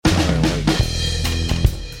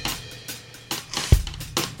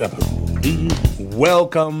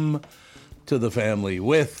Welcome to the family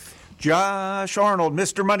with Josh Arnold,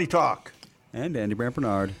 Mr. Money Talk. And Andy Brandt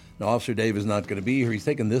Bernard. Now, Officer Dave is not going to be here. He's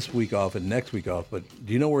taking this week off and next week off. But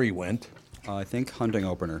do you know where he went? I think hunting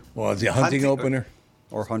opener. Well, is he a hunting opener?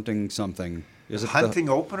 Or hunting something. Is it Hunting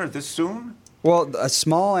opener this soon? Well, a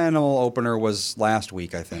small animal opener was last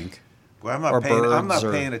week, I think. Well, I'm Or not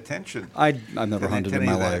birds paying attention. I've never hunted in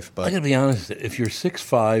my life, I but got to be honest. If you're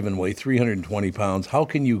 6'5" and weigh 320 pounds, how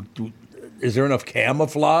can you? Is there enough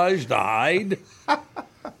camouflage to hide?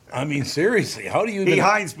 I mean, seriously, how do you? He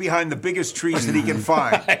hides behind the biggest trees that he can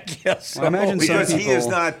find. I guess so. I imagine Because some he is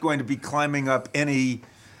people- not going to be climbing up any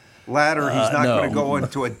ladder. He's not no. going to go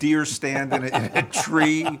into a deer stand in a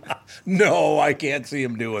tree. No, I can't see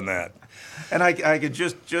him doing that. And I could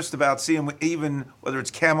just about see him, even whether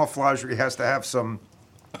it's camouflage or he has to have some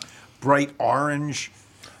bright orange.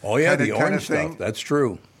 Oh yeah, Kinda- the kinda orange thing. stuff. That's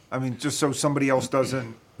true. I mean, just so somebody else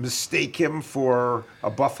doesn't mistake him for a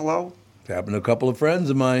buffalo. It happened to a couple of friends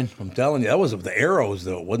of mine. I'm telling you, that was with the arrows,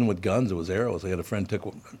 though. It wasn't with guns. It was arrows. I had a friend took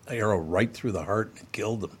an arrow right through the heart and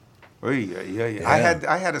killed him. Yeah.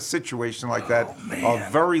 I had a situation like that a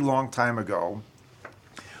very long time ago.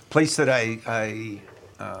 Place that I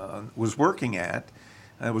was working at.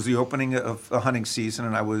 It was the opening of the hunting season,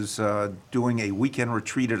 and I was doing a weekend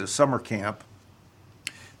retreat at a summer camp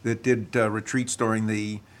that did retreats during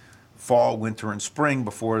the fall, winter, and spring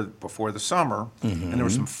before the summer. And there were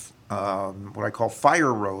some what I call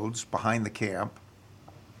fire roads behind the camp.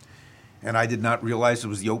 And I did not realize it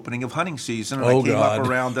was the opening of hunting season. And Oh, I came God.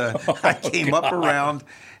 up around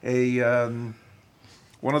a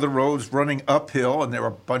one of the roads running uphill, and there were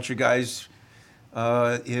a bunch of guys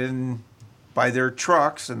in by their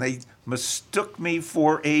trucks, and they mistook me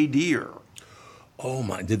for a deer. Oh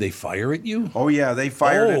my! Did they fire at you? Oh yeah, they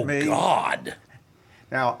fired Oh at me. God!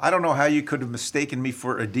 Now I don't know how you could have mistaken me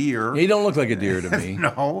for a deer. You don't look like a deer to me.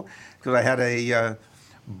 No, because I had a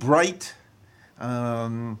bright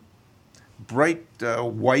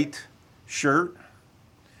white shirt,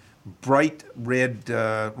 bright red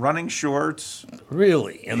running shorts.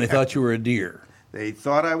 Really? And they thought you were a deer. They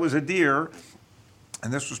thought I was a deer,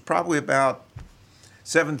 and this was probably about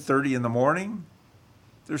 7:30 in the morning.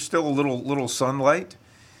 There's still a little sunlight.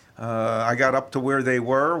 I got up to where they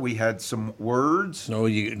were. We had some words. So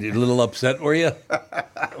you a little upset, were you?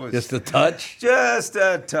 Just a touch? Just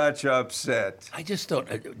a touch upset. I just don't.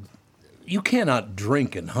 You cannot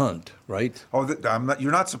drink and hunt, right? Oh, I'm not.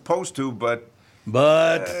 You're not supposed to, but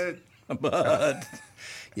But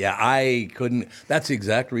yeah, I couldn't. That's the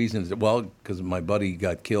exact reason. Well, because my buddy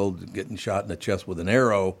got killed getting shot in the chest with an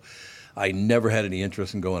arrow. I never had any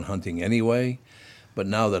interest in going hunting anyway. But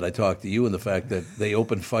now that I talk to you and the fact that they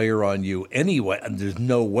opened fire on you anyway, and there's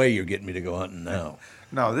no way you're getting me to go hunting now.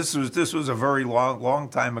 no. This was a very long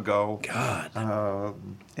time ago. God,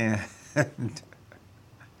 And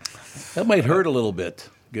that might hurt a little bit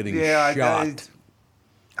getting yeah, shot.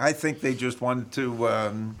 I think they just wanted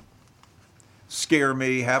to scare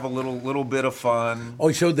me, have a little bit of fun.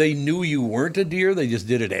 Oh, so they knew you weren't a deer? They just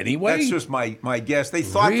did it anyway? That's just my guess. They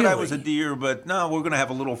thought that I was a Really? deer, but no, we're going to have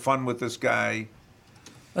a little fun with this guy.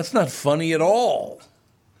 That's not funny at all.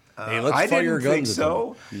 Hey, let's I fire didn't think guns at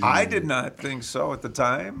so. them. I did not think so at the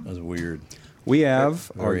time. That's weird. we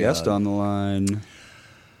have our Very guest odd. on the line.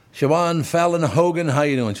 Siobhan, Fallon, Hogan, how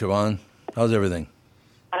you doing, Siobhan? How's everything?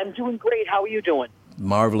 I'm doing great. How are you doing?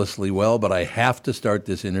 Marvelously well, but I have to start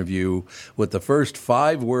this interview with the first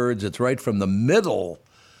 5 words. It's right from the middle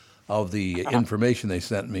of the information they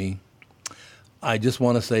sent me. I just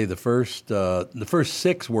want to say the first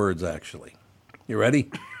 6 words, actually. You ready?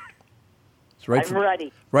 It's right I'm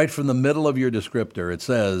ready. Right from the middle of your descriptor. It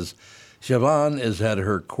says, Siobhan has had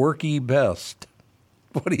her quirky best.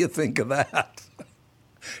 What do you think of that?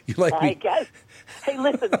 You like I me? guess. Hey,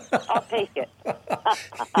 listen, I'll take it.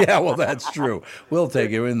 Yeah, well, that's true. We'll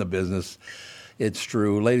take it. We're in the business. It's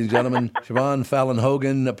true. Ladies and gentlemen, Siobhan Fallon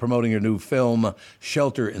Hogan promoting her new film,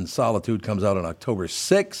 Shelter in Solitude, comes out on October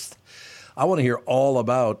 6th. I want to hear all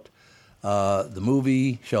about the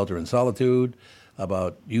movie, Shelter in Solitude,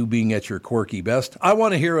 about you being at your quirky best. I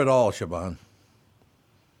want to hear it all, Siobhan.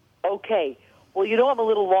 Okay. Well, you know I'm a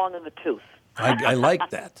little long in the tooth. I like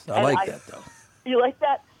that. I And like that, though. You like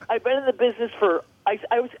that? I've been in the business for. When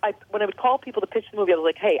I would call people to pitch the movie, I was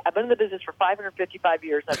like, "Hey, I've been in the business for 555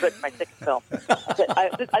 years, and I've written my 6th film."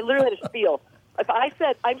 I literally had a spiel. If I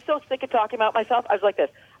said I'm so sick of talking about myself, I was like this: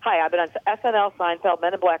 "Hi, I've been on SNL, Seinfeld,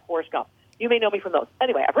 Men in Black, Forrest Gump. You may know me from those.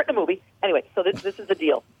 Anyway, I've written a movie. Anyway, so this is the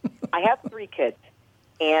deal. I have 3 kids,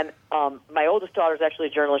 and my oldest daughter is actually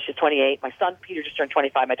a journalist. She's 28. My son Peter just turned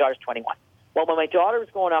 25. My daughter's 21. Well, when my daughter was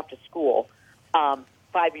going off to school,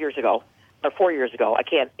 5 years ago or 4 years ago, I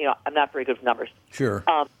can't, I'm not very good with numbers. Sure.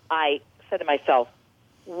 I said to myself,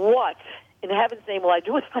 what in heaven's name will I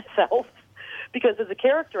do with myself? Because as a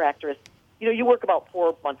character actress, you work about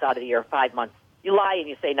 4 months out of the year, 5 months. You lie and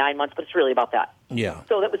you say 9 months, but it's really about that. Yeah.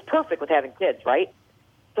 So that was perfect with having kids, right?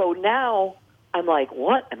 So now I'm like,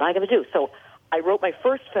 what am I going to do? So I wrote my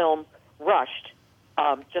first film, Rushed,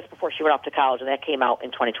 just before she went off to college, and that came out in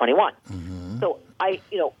 2021. Mm-hmm. So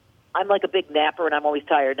I'm like a big napper, and I'm always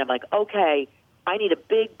tired, and I'm like, okay, I need a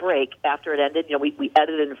big break after it ended. We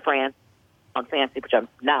edited in France on Fancy, which I'm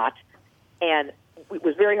not, and it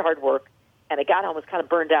was very hard work, and I got home, was kind of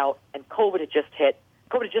burned out, and COVID had just hit.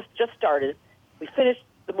 COVID had just started. We finished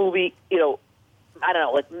the movie, I don't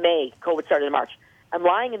know, like May. COVID started in March. I'm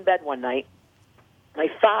lying in bed one night. My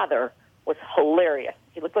father was hilarious.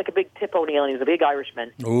 He looked like a big Tip O'Neill, and he was a big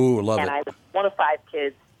Irishman. Ooh, love it. And I was one of 5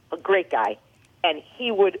 kids, a great guy. And he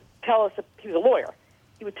would tell us, he was a lawyer,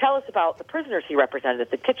 he would tell us about the prisoners he represented at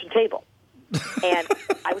the kitchen table. And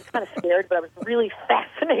I was kind of scared, but I was really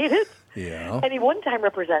fascinated. Yeah. And he one time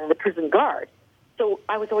represented the prison guard. So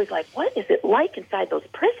I was always like, what is it like inside those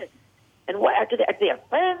prisons? And what do they have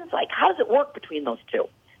friends? Like, how does it work between those two?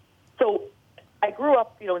 So I grew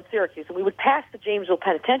up, in Syracuse, and we would pass the Jamesville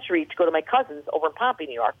Penitentiary to go to my cousins over in Pompey,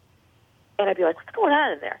 New York. And I'd be like, what's going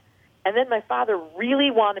on in there? And then my father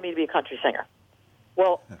really wanted me to be a country singer.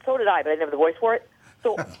 Well, so did I, but I didn't have the voice for it.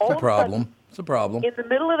 So all It's a problem. It's a problem. In the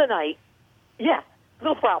middle of the night, yeah,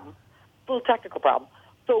 little problem, little technical problem.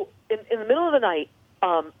 So in the middle of the night,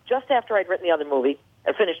 just after I'd written the other movie,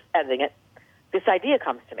 I finished editing it, this idea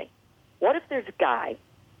comes to me. What if there's a guy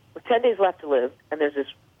with 10 days left to live, and there's this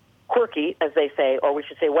quirky, as they say, or we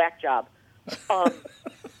should say whack job,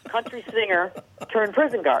 country singer turned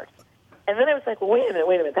prison guard? And then I was like, well, wait a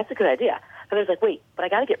minute, that's a good idea. And I was like, wait, but I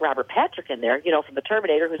got to get Robert Patrick in there, from the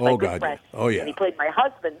Terminator, who's my good friend. Oh, yeah. And he played my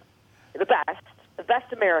husband, the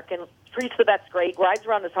best American, treats the vets great, rides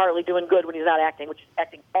around his Harley doing good when he's not acting, which is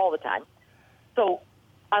acting all the time. So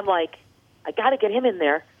I'm like, I got to get him in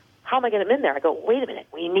there. How am I getting him in there? I go, wait a minute,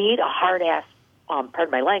 we need a hard-ass,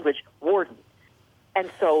 pardon my language, warden.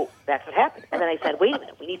 And so that's what happened. And then I said, wait a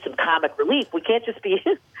minute, we need some comic relief. We can't just be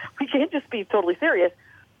totally serious.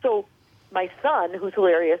 So my son, who's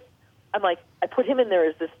hilarious, I'm like, I put him in there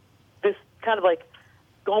as this kind of like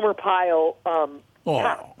Gomer Pyle.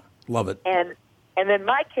 Cop. Love it. And then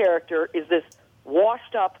my character is this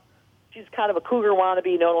washed up. She's kind of a cougar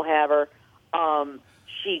wannabe. No one will have her.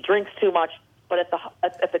 She drinks too much, but at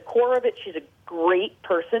the core of it, she's a great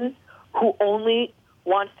person who only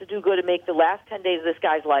wants to do good and make the last 10 days of this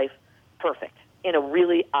guy's life perfect in a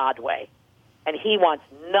really odd way, and he wants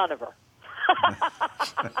none of her.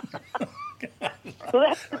 So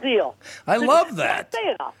that's the deal. I love that. Say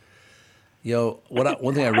enough.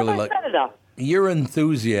 One thing I really like. Said enough. Your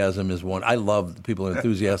enthusiasm is one. I love people who are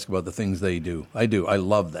enthusiastic about the things they do. I do. I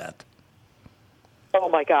love that. Oh,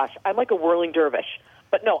 my gosh. I'm like a whirling dervish.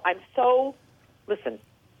 But no, listen,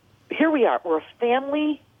 here we are. We're a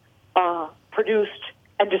family-produced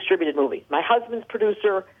and distributed movie. My husband's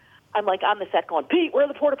producer. I'm like on the set going, Pete, where are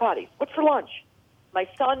the porta potties? What's for lunch? My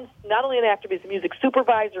son's not only an actor, but he's a music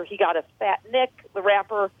supervisor. He got us Fat Nick, the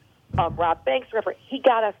rapper, Rob Banks, the rapper. He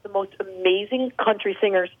got us the most amazing country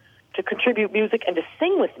singers to contribute music and to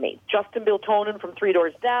sing with me. Justin Biltonen from Three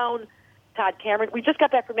Doors Down, Todd Cameron. We just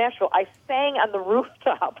got back from Nashville. I sang on the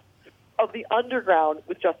rooftop of the Underground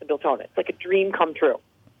with Justin Biltonen. It's like a dream come true.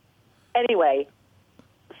 Anyway,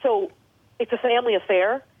 so it's a family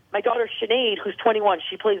affair. My daughter Sinead, who's 21,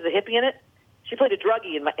 she plays the hippie in it. She played a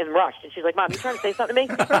druggie in Rush, and she's like, Mom, you trying to say something to me?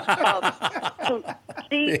 So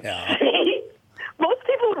most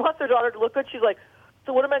people would want their daughter to look good. She's like,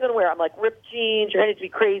 so what am I going to wear? I'm like, ripped jeans, your head needs to be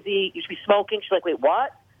crazy, you should be smoking. She's like, wait,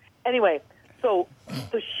 what? Anyway, so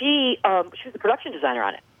she was the production designer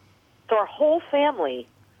on it. So our whole family,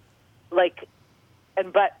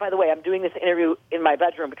 and by the way, I'm doing this interview in my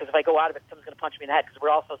bedroom because if I go out of it, someone's going to punch me in the head because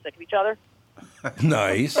we're all so sick of each other.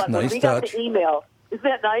 Nice, but nice we touch. got the email. Isn't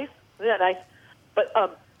that nice? But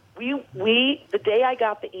the day I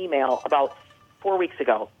got the email about 4 weeks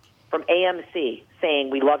ago from AMC saying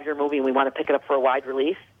we love your movie and we want to pick it up for a wide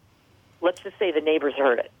release, let's just say the neighbors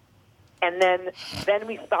heard it. And then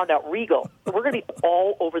we found out Regal. So we're going to be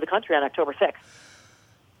all over the country on October 6th.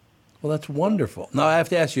 Well, that's wonderful. Now, I have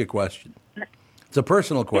to ask you a question. It's a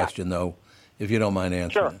personal question, though, if you don't mind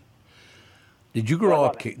answering. Sure. Did you grow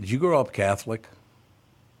up Catholic?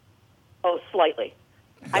 Oh, slightly.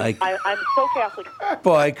 I'm so Catholic.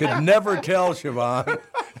 Boy, I could never tell, Siobhan.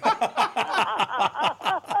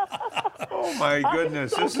 Oh my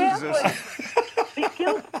goodness! The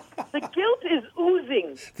guilt is oozing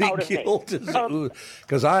oozing out of me. The guilt is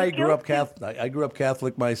because I grew up guilt Catholic. I grew up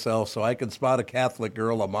Catholic myself, so I can spot a Catholic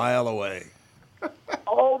girl a mile away.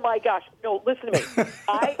 Oh my gosh! No, listen to me.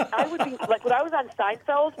 I would be like when I was on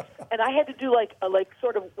Seinfeld, and I had to do like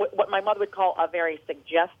sort of what my mother would call a very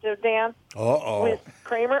suggestive dance with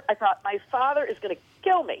Kramer. I thought my father is going to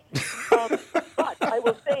kill me. But I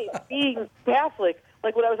will say, being Catholic,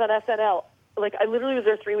 like when I was on SNL, like I literally was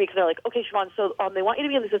there 3 weeks, and they're like, "Okay, Siobhan, so they want you to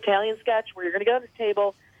be in this Italian sketch where you're going to get on this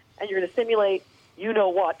table and you're going to simulate, you know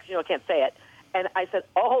what? Because I can't say it." And I said,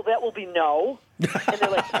 "Oh, that will be no." And they're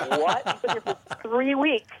like, "What? You've been here for 3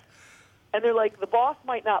 weeks." And they're like, "The boss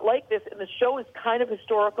might not like this, and the show is kind of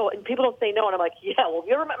historical, and people don't say no." And I'm like, "Yeah, well, have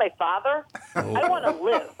you ever met my father? I want to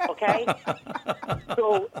live, okay?"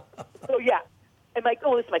 So yeah. And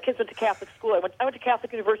listen, my kids went to Catholic school. I went to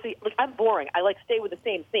Catholic university. Like, I'm boring. I stay with the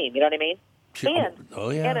same theme. You know what I mean?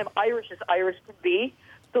 And I'm Irish as Irish can be.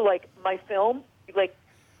 So like my film,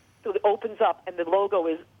 so it opens up, and the logo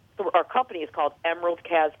is. So our company is called Emerald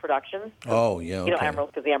Kaz Productions. Oh, yeah, okay. You know, Emerald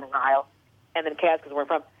because the Emerald Isle, and then Kaz because where I'm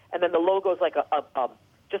from. And then the logo is like a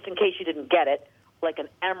just in case you didn't get it, like an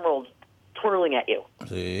emerald twirling at you.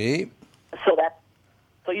 See? So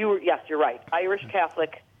you're right. Irish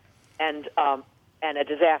Catholic and a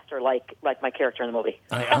disaster like my character in the movie.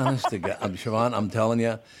 Honest to God, Siobhan, I'm telling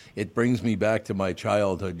you, it brings me back to my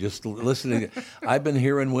childhood. Just listening, I've been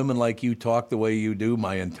hearing women like you talk the way you do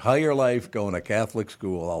my entire life going to Catholic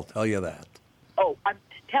school. I'll tell you that. Oh, I'm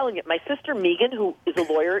telling you, my sister Megan, who is a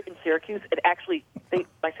lawyer in Syracuse, and actually,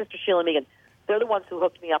 my sister Sheila and Megan, they're the ones who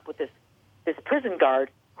hooked me up with this prison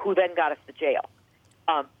guard who then got us to jail.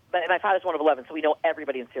 But my father's one of 11, so we know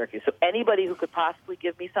everybody in Syracuse. So anybody who could possibly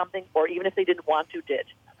give me something, or even if they didn't want to, did.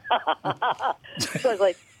 So I was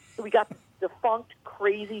like, so we got the defunct,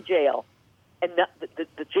 crazy jail, and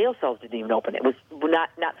the jail cells didn't even open. It was not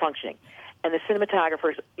functioning. And the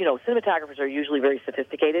cinematographers are usually very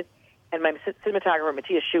sophisticated. And my cinematographer,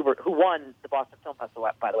 Matthias Schubert, who won the Boston Film Festival,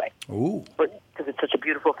 by the way, because it's such a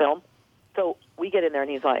beautiful film. So we get in there,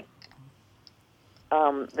 and he's like,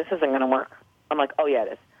 this isn't going to work. I'm like, oh, yeah,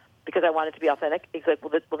 it is. Because I want it to be authentic. He's like,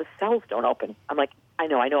 well, the cells don't open. I'm like, I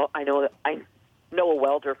know a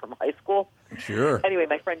welder from high school. Sure. Anyway,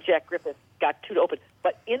 my friend Jack Griffith got two to open.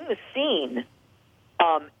 But in the scene,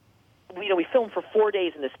 we filmed for 4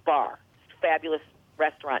 days in this bar, fabulous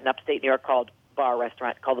restaurant in upstate New York called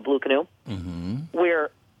the Blue Canoe,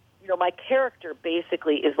 where, my character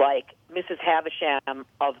basically is like Mrs. Havisham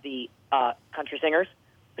of the country singers.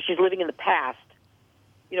 She's living in the past.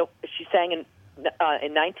 She sang in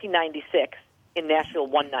 1996 in Nashville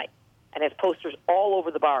one night and has posters all over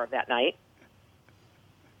the bar that night.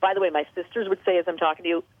 By the way, my sisters would say as I'm talking to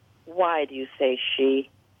you, why do you say she?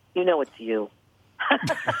 You know it's you.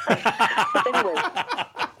 But anyway.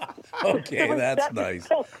 Okay, that's nice.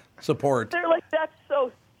 Support. They're like, that's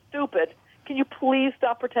so stupid. Can you please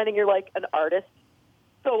stop pretending you're like an artist?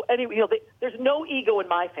 So anyway, there's no ego in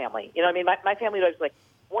my family. You know what I mean? My family was like,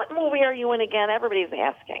 what movie are you in again? Everybody's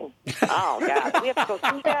asking. Oh, God. We have to go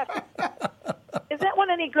see that? Is that one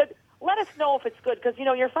any good? Let us know if it's good, because,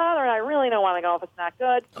 your father and I really don't want to go if it's not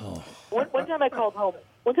good. Oh. One time I called home,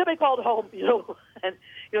 and,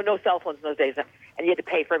 no cell phones in those days, and you had to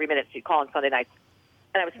pay for every minute, so you call on Sunday nights.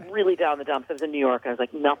 And I was really down in the dumps. I was in New York, and I was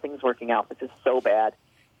like, nothing's working out. This is so bad.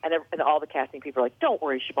 And all the casting people are like, don't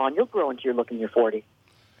worry, Siobhan, you'll grow into your look in your 40s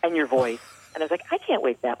and your voice. And I was like, I can't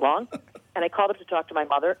wait that long. And I called up to talk to my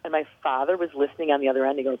mother, and my father was listening on the other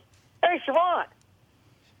end. He goes, hey, Siobhan,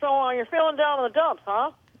 so you're feeling down in the dumps,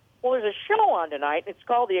 huh? Well, there's a show on tonight. It's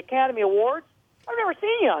called the Academy Awards. I've never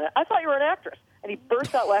seen you on it. I thought you were an actress. And he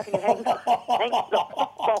bursts out laughing and hangs up the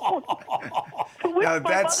phone. Now,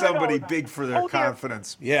 that's somebody big for their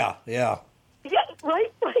confidence. Yeah. Yeah,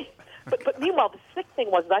 right. But meanwhile, the sick thing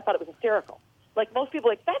was I thought it was hysterical. Like, most people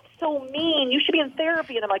are like, that's so mean. You should be in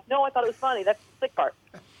therapy. And I'm like, no, I thought it was funny. That's the sick part.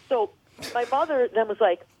 So my mother then was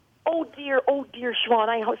like, oh, dear, Siobhan,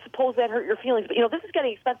 I suppose that hurt your feelings. But, this is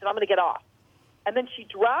getting expensive. I'm going to get off. And then she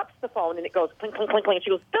drops the phone, and it goes clink, clink, clink, clink. And she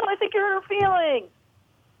goes, Bill, I think you hurt her feelings.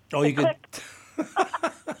 Oh, you could...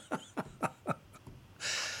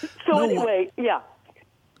 Anyway, yeah.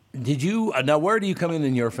 Did you now? Where do you come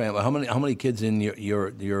in your family? How many kids in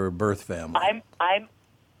your birth family?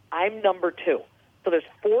 I'm number 2. So there's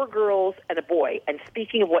 4 girls and a boy. And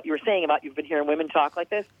speaking of what you were saying about you've been hearing women talk like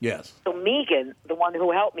this. Yes. So Megan, the one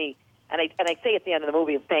who helped me, and I say at the end of the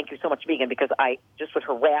movie, thank you so much, Megan, because I just would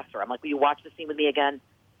harass her. I'm like, will you watch the scene with me again?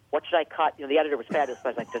 What should I cut? The editor was fabulous. I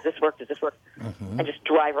was like, does this work? Mm-hmm. And just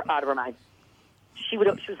drive her out of her mind. She was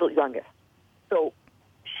the youngest. So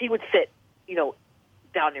she would sit,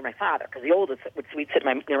 down near my father because the oldest we'd sit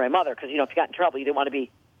near my mother because, if you got in trouble, you didn't want to be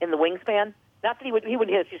in the wingspan. Not that he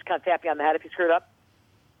wouldn't hit us, he'd just kind of tap you on the head if you screwed up.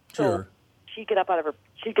 Sure. So she'd get up out of her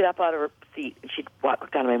seat and she'd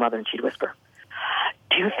walk down to my mother and she'd whisper,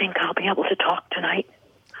 "Do you think I'll be able to talk tonight?"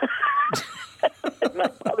 And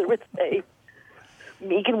my mother would say,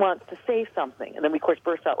 "Megan wants to say something." And then we, of course,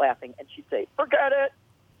 burst out laughing and she'd say, "Forget it."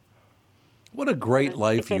 What a great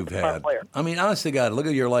life you've had. I mean, honest to God, look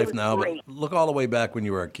at your life now, great. but look all the way back when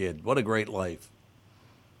you were a kid. What a great life.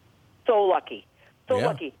 So lucky. So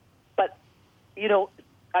lucky. But,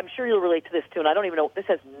 I'm sure you'll relate to this, too, and I don't even know. This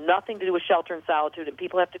has nothing to do with Shelter in Solitude, and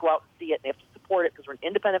people have to go out and see it, and they have to support it because we're an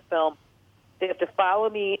independent film. They have to follow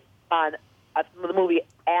me on the movie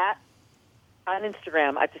on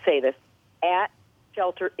Instagram. I have to say this, at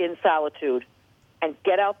Shelter in Solitude, and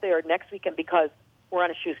get out there next weekend because we're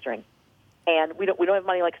on a shoestring. And we don't have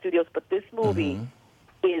money like studios, but this movie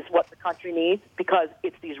is what the country needs because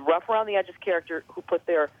it's these rough around the edges characters who put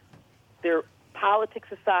their politics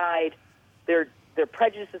aside, their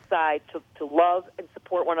prejudice aside to love and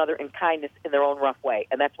support one another in kindness in their own rough way.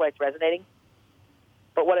 And that's why it's resonating.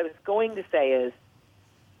 But what I was going to say is,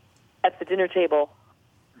 at the dinner table,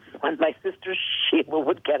 when my sister Sheila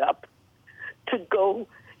would get up to go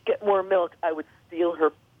get more milk, I would steal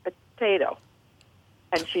her potato.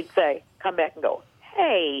 And she'd say, come back and go,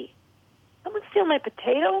 "Hey, someone steal my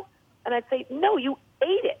potato?" And I'd say, "No, you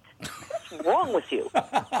ate it. What's wrong with you?"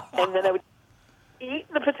 And then I would eat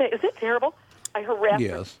the potato. Is it terrible? I harass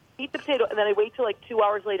her, eat the potato, and then I wait till like 2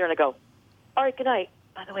 hours later and I go, "All right, good night.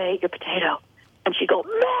 By the way, I ate your potato." And she'd go,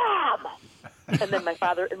 "Mom!" And then my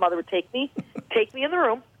father and mother would take me in the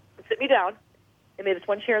room and sit me down. They made us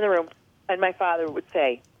one chair in the room, and my father would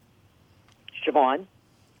say, "Siobhan,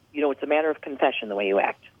 it's a matter of confession the way you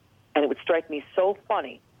act." And it would strike me so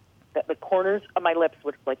funny that the corners of my lips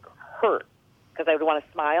would hurt because I would want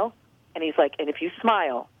to smile. And he's like, "And if you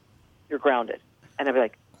smile, you're grounded." And I'd be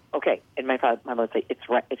like, "Okay." And my mother would say, "It's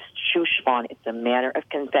right. It's true, Siobhan. It's a matter of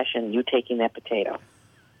confession, you taking that potato."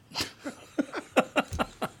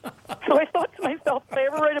 So I thought to myself, if I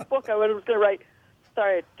ever write a book, I was going to write,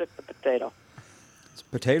 "Sorry, I took the potato." It's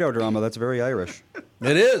potato drama. That's very Irish.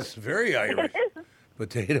 It is very Irish. It is.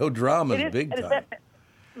 Potato drama is big And time.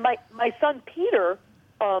 My son Peter,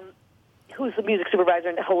 who's the music supervisor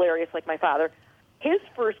and hilarious like my father, his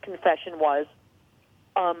first confession was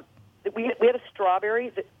that we had a strawberry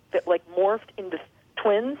that morphed into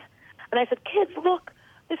twins, and I said, "Kids, look,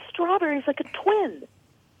 this strawberry is like a twin.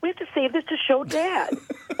 We have to save this to show Dad."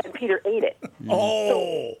 And Peter ate it.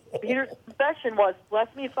 Oh. So Peter's confession was, "Bless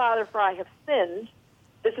me, Father, for I have sinned.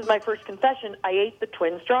 This is my first confession. I ate the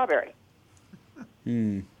twin strawberry."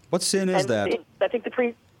 What sin is that?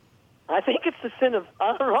 I think it's the sin of,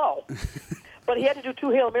 I don't know. But he had to do 2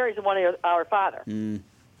 Hail Marys and 1 Our Father. You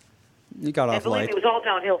got off And believe light. me, it was all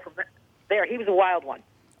downhill from there. He was a wild one.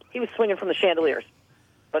 He was swinging from the chandeliers.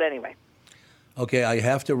 But anyway. Okay, I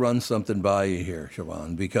have to run something by you here,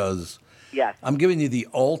 Siobhan, because Yes. I'm giving you the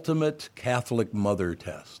ultimate Catholic mother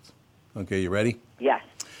test. Okay, you ready? Yes.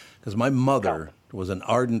 Because my mother was an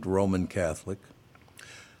ardent Roman Catholic.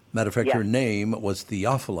 Matter of fact, Yes. her name was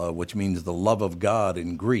Theophila, which means the love of God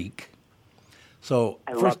in Greek. So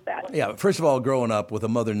I love that. Yeah, first of all, growing up with a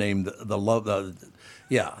mother named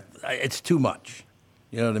it's too much.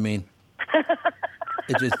 You know what I mean?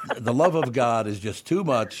 The love of God is just too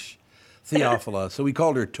much. Theophila. So we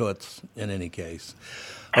called her Toots in any case.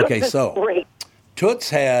 Okay, so Great. Toots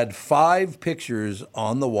had 5 pictures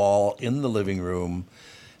on the wall in the living room,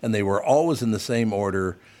 and they were always in the same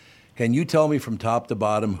order. Can you tell me from top to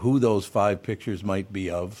bottom who those 5 pictures might be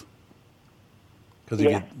of? Because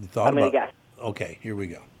Yes. you thought I'm gonna about. guess. Okay, here we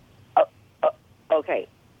go. Okay.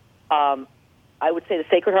 I would say the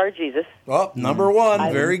Sacred Heart of Jesus. Oh, number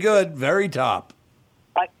 1, very good, very top.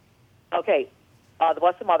 Okay. The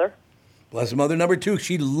Blessed Mother. Blessed Mother, number 2.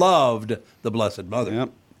 She loved the Blessed Mother. Yep.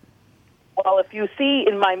 Well, if you see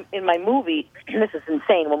in my movie, this is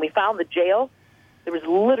insane. When we found the jail, there was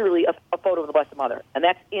literally a photo of the Blessed Mother, and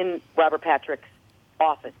that's in Robert Patrick's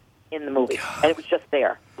office in the movie, and it was just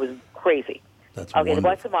there. It was crazy. That's okay. wonderful. The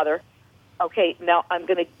Blessed Mother. Okay, now I'm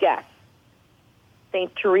going to guess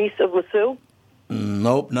Saint Therese of Lisieux.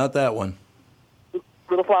 Nope, not that one.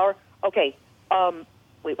 Little flower. Okay.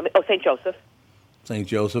 Saint Joseph. St.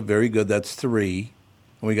 Joseph, very good. That's 3.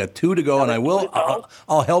 And we got 2 to go, and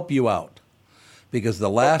I'll help you out because the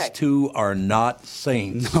last 2 are not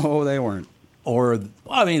saints. No, they weren't.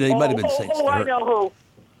 They might have been saints. I know who.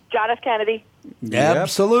 John F. Kennedy.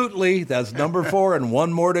 Absolutely. That's number 4, and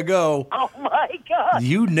 1 more to go. Oh, my God.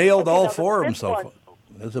 You nailed all now 4 of them this so one. far.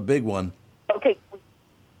 That's a big one. Okay.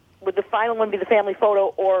 would the final one be the family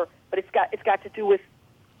photo, but it's got to do with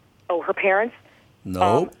her parents?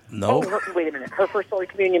 Nope. Wait a minute. Her first Holy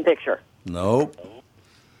Communion picture. Nope.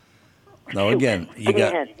 No, again, you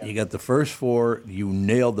got the first four. You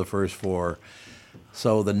nailed the first four.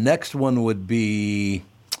 So the next one would be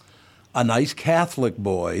a nice Catholic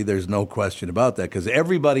boy. There's no question about that, because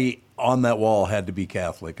everybody on that wall had to be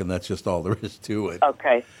Catholic, and that's just all there is to it.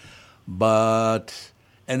 Okay.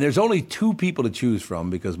 And there's only two people to choose from,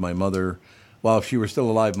 because my mother, well, if she were still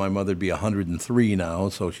alive, my mother'd be 103 now,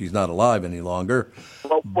 so she's not alive any longer.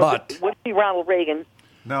 Well, would it be Ronald Reagan?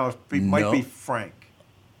 No, it might be Frank.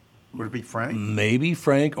 Would it be Frank? Maybe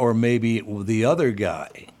Frank, or maybe the other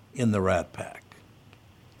guy in the Rat Pack.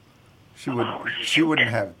 She wouldn't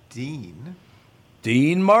have Dean.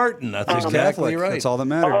 Dean Martin. That's exactly right. That's all that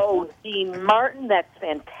matters. Oh, Dean Martin. That's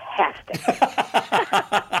fantastic.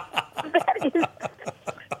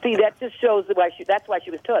 See, that just shows that's why she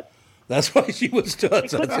was Toots. That's why she was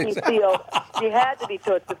Toots. She couldn't be Theo. She had to be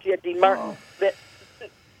Toots if she had Dean Martin.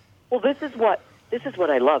 Well, this is what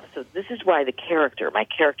I love. So this is why my character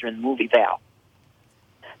in the movie, Val,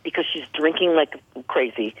 because she's drinking like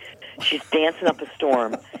crazy, she's dancing up a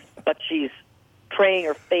storm, but she's praying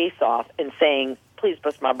her face off and saying, "Please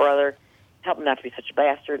bless my brother, help him not to be such a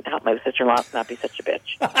bastard, help my sister-in-law not be such a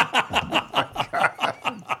bitch."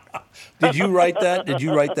 Did you write that? Did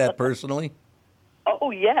you write that personally?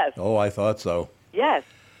 Oh, yes. Oh, I thought so. Yes.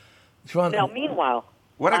 Siobhan, Now, meanwhile,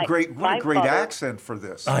 what a great mother, accent for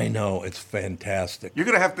this. I know, it's fantastic. You're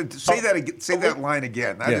going to have to say that again, say that line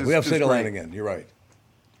again. We have to say the line again. You're right.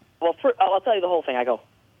 Well, I'll tell you the whole thing. I go,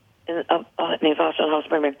 name's Austin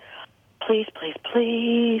Houseman. Please, please,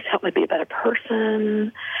 please help me be a better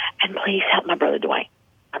person, and please help my brother Dwayne.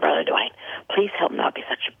 Please help him not be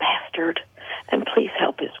such a bastard, and please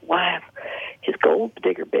help his wife, his gold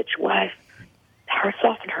digger bitch wife, her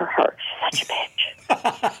soften her heart. She's such a bitch.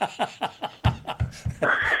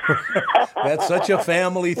 That's such a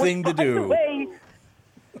family thing to do. By the way,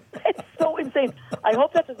 it's so insane. I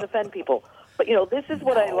hope that doesn't offend people, but this is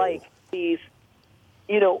what I like. These,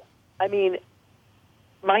 I mean,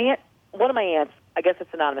 one of my aunts, I guess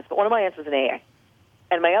it's anonymous, but one of my aunts was an AA.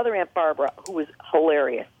 And my other Aunt Barbara, who was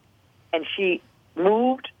hilarious, and she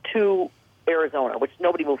moved to Arizona, which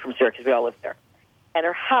nobody moved from Syracuse. We all lived there. And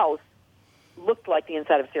her house looked like the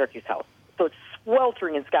inside of Syracuse house. So it's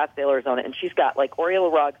sweltering in Scottsdale, Arizona, and she's got, like,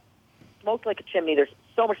 Oriole rugs, smoked like a chimney. There's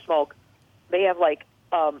so much smoke. They have, like,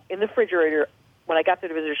 in the refrigerator, when I got there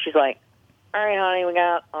to visit her, she's like, "All right, honey, we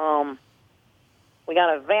got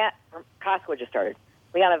a vat from Costco just started.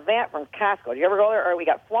 We got a vat from Costco. Do you ever go there? Or we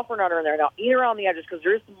she fluffer nutter in there. Now, eat around the edges because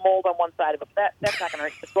there is some mold on one side of it, but that's not going to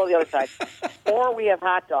hurt. Just go to the other side. Or we have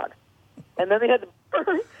hot dogs." And then they had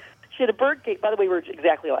she had a bird cage. By the way, we were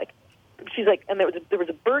exactly alike. She's like, and there was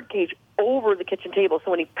a bird cage over the kitchen table,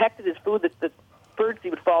 so when he pecked at his food, the bird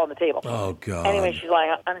seed would fall on the table. Oh, God. Anyway, she's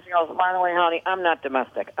like, and she goes, "By the way, honey, I'm not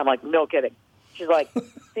domestic." I'm like, "No kidding." She's like,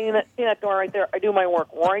 see that door right there? I do my work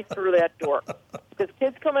right through that door. Because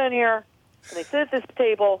kids come in here, and they sit at this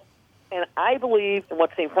table, and I believe in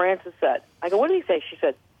what St. Francis said. I go, "What did he say?"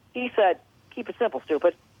 He said, "Keep it simple,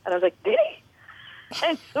 stupid." And I was like, "Did he?"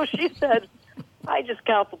 And so she said, "I just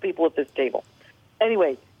counsel people at this table."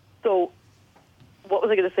 Anyway, so what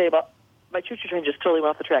was I going to say about my choo-choo train? Just totally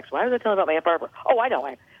went off the tracks. Why was I telling about my Aunt Barbara? Oh, I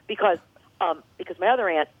know. Because my other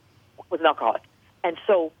aunt was an alcoholic. And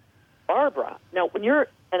so Barbara, now when you're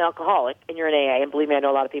an alcoholic and you're an AA, and believe me, I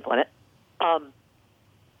know a lot of people in it,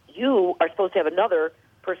 you are supposed to have another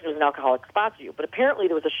person who's an alcoholic sponsor you. But apparently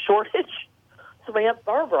there was a shortage. So my Aunt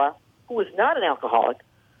Barbara, who was not an alcoholic,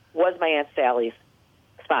 was my Aunt Sally's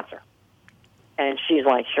sponsor. And she's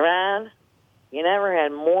like, "Siobhan, you never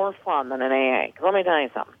had more fun than an AA. 'Cause let me tell you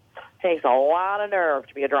something. It takes a lot of nerve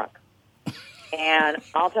to be a drunk. And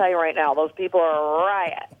I'll tell you right now, those people are a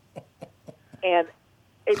riot." And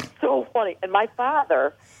it's so funny. And my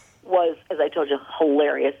father was, as I told you,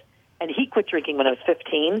 hilarious. And he quit drinking when I was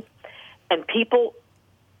 15. And people,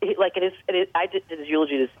 I did his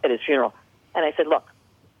eulogy at his funeral. And I said, "Look,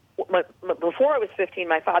 before I was 15,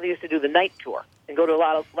 my father used to do the night tour and go to a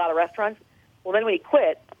lot of restaurants. Well, then when he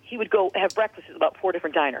quit, he would go have breakfast at about 4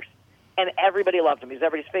 different diners. And everybody loved him. He was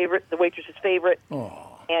everybody's favorite, the waitress's favorite. Aww.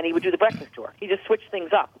 And he would do the breakfast tour. He just switched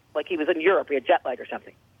things up, like he was in Europe. He had jet lag or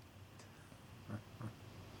something.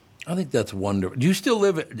 I think that's wonderful. Do you still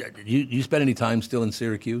live? You spend any time still in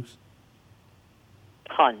Syracuse?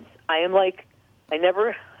 Tons. I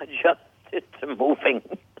never adjusted to moving.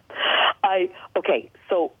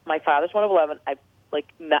 So my father's one of 11. I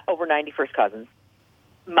over 90 first cousins.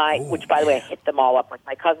 Which by the way, I hit them all up. Like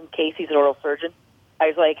my cousin Casey's an oral surgeon. I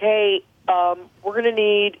was like, "Hey, we're going to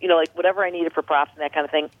need, like whatever I needed for props and that kind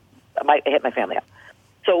of thing. I hit my family up.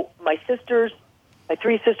 So my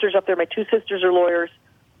three sisters up there, my two sisters are lawyers.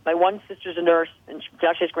 My one sister's a nurse, and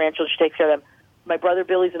Josh has grandchildren. She takes care of them. My brother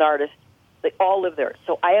Billy's an artist. They all live there.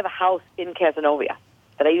 So I have a house in Casanova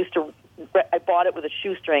that I bought it with a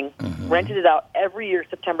shoestring, rented it out every year,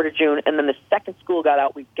 September to June, and then the second school got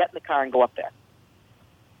out, we'd get in the car and go up there.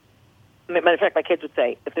 Matter of fact, my kids would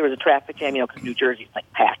say, if there was a traffic jam, because New Jersey's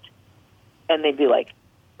like packed, and they'd be like,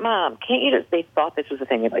 Mom, can't you just, they thought this was a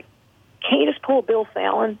thing, they'd be like, can't you just pull a Bill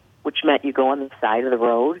Fallon? Which meant you go on the side of the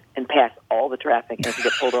road and pass all the traffic, and if you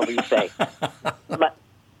get pulled over, you say,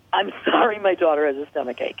 I'm sorry my daughter has a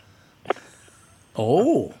stomachache.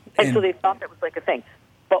 Oh. And so they thought that was like a thing.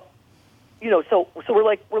 But, so we're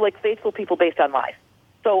like faithful people based on life.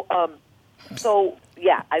 So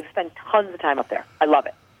yeah, I've spent tons of time up there. I love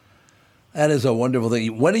it. That is a wonderful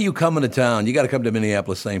thing. When are you coming to town? You got to come to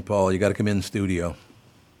Minneapolis, St. Paul. You got to come in studio.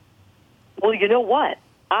 Well, you know what?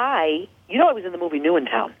 I was in the movie New in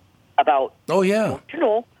Town about,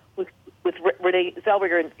 with Renee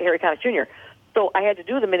Zellweger and Harry Connick Jr. So I had to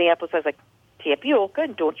do the Minneapolis. I was like, tapioca,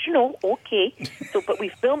 don't you know? Okay. So, but we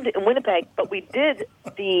filmed it in Winnipeg, but we did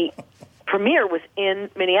the premiere was in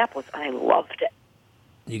Minneapolis, and I loved it.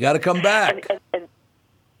 You got to come back. And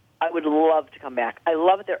I would love to come back. I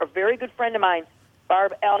love it there. A very good friend of mine,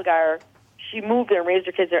 Barb Algar, she moved there and raised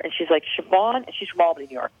her kids there, and she's like, Siobhan, and she's from Albany,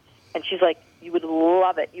 New York, and she's like, you would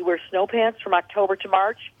love it. You wear snow pants from October to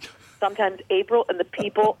March, sometimes April, and the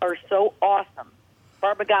people are so awesome.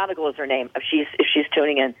 Barb McGonigal is her name, if she's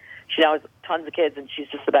tuning in. She now has tons of kids, and she's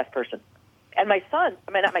just the best person. And my son,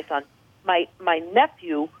 not my son, my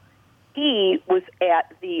nephew, he was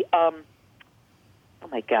at the, oh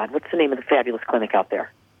my God, what's the name of the fabulous clinic out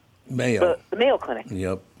there? Mayo. The Mayo Clinic.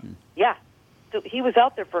 Yep. Yeah. So he was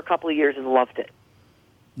out there for a couple of years and loved it.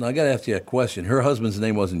 Now, I got to ask you a question. Her husband's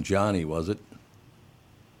name wasn't Johnny, was it?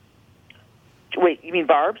 Wait, you mean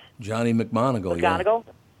Barb's? Johnny McMonigal. McGonigal?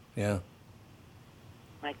 Yeah.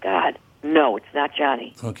 My God. No, it's not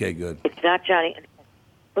Johnny. Okay, good. It's not Johnny. It's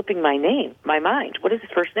flipping my mind. What is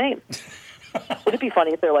his first name? Would it be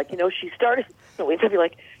funny if they're like, she started... No, wait, they'd be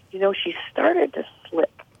like, she started to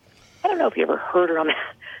slip. I don't know if you ever heard her on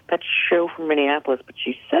that show from Minneapolis, but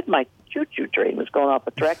she said my choo-choo train was going off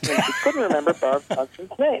the track, and she couldn't remember Barb's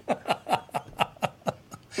husband's name.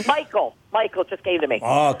 Michael just came to me.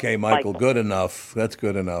 Okay, Michael. Good enough. That's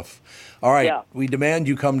good enough. All right. Yeah. We demand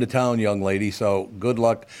you come to town, young lady, so good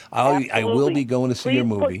luck. I will be going to see your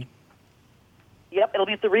movie. Yep, it'll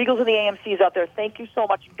be at the Regals and the AMCs out there. Thank you so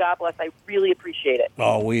much, and God bless. I really appreciate it.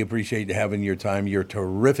 Oh, we appreciate you having your time. Your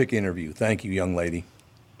terrific interview. Thank you, young lady.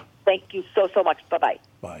 Thank you so much. Bye-bye.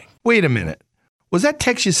 Bye. Wait a minute. Was that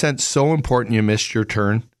text you sent so important you missed your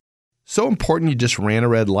turn? So important you just ran a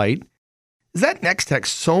red light? Is that next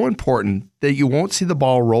text so important that you won't see the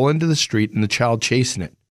ball roll into the street and the child chasing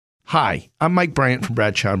it? Hi, I'm Mike Bryant from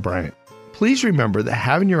Bradshaw & Bryant. Please remember that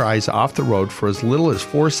having your eyes off the road for as little as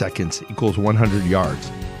 4 seconds equals 100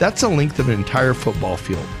 yards. That's the length of an entire football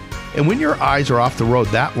field. And when your eyes are off the road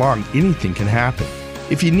that long, anything can happen.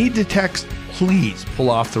 If you need to text, please pull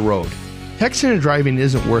off the road. Texting and driving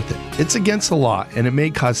isn't worth it. It's against the law, and it may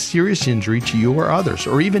cause serious injury to you or others,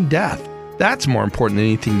 or even death. That's more important than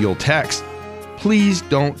anything you'll text. Please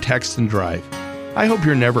don't text and drive. I hope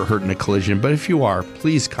you're never hurt in a collision, but if you are,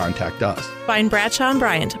 please contact us. Find Bradshaw &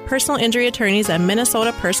 Bryant, personal injury attorneys at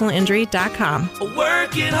minnesotapersonalinjury.com.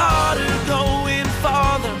 Working harder, going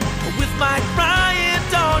farther, with Mike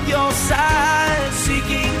Bryant on your side,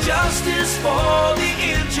 seeking justice for the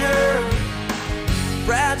injured.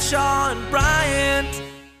 Bradshaw & Bryant.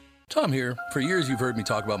 Tom here. For years, you've heard me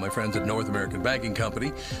talk about my friends at North American Banking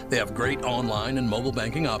Company. They have great online and mobile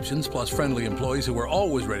banking options, plus friendly employees who are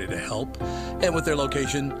always ready to help. And with their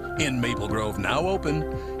location in Maple Grove now open,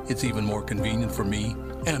 it's even more convenient for me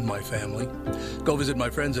and my family. Go visit my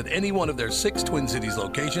friends at any one of their 6 Twin Cities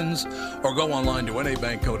locations, or go online to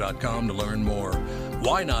nabankco.com to learn more.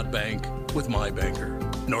 Why not bank with my banker?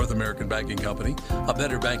 North American Banking Company, a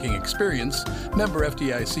better banking experience, member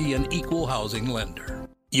FDIC, and equal housing lender.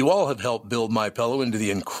 You all have helped build MyPillow into the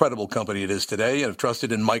incredible company it is today, and have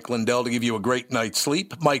trusted in Mike Lindell to give you a great night's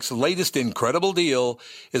sleep. Mike's latest incredible deal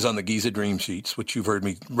is on the Giza Dream Sheets, which you've heard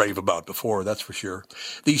me rave about before, that's for sure.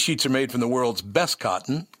 These sheets are made from the world's best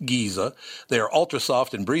cotton, Giza. They are ultra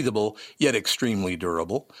soft and breathable, yet extremely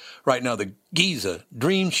durable. Right now, the Giza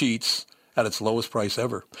Dream Sheets at its lowest price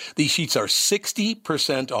ever. These sheets are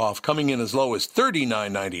 60% off, coming in as low as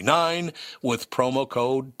 $39.99 with promo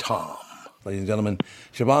code TOM. Ladies and gentlemen,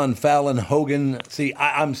 Siobhan, Fallon, Hogan. See,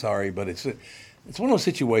 I'm sorry, but it's one of those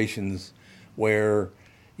situations where,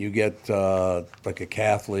 you get like a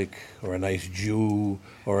Catholic or a nice Jew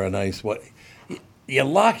or a nice what. You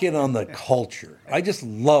lock in on the culture. I just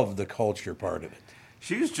love the culture part of it.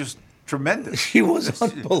 She was just tremendous. She was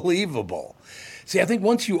unbelievable. See, I think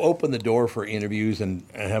once you open the door for interviews and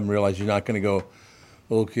have them realize you're not going to go,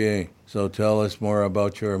 okay, so tell us more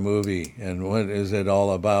about your movie and what is it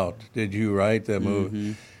all about? Did you write the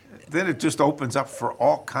movie? Then it just opens up for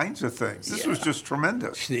all kinds of things. This was just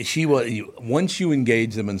tremendous. She was. Once you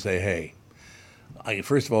engage them and say, hey,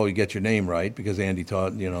 first of all, you get your name right because Andy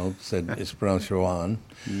said it's pronounced Siobhan.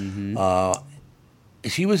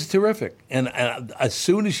 She was terrific. And as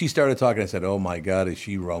soon as she started talking, I said, oh, my God, is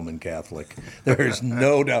she Roman Catholic? There's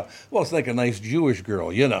no doubt. Well, it's like a nice Jewish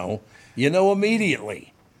girl, you know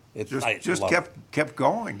immediately. Just kept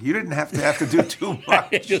going. You didn't have to do too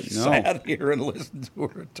much. I just sat here and listened to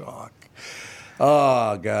her talk.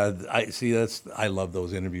 Oh, God. I love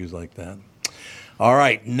those interviews like that. All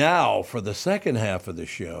right, now for the second half of the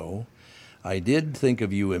show, I did think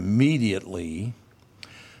of you immediately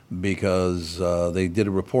because they did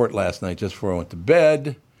a report last night just before I went to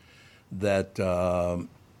bed that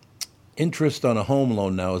interest on a home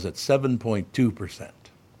loan now is at 7.2%.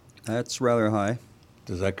 That's rather high.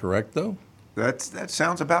 Is that correct, though? That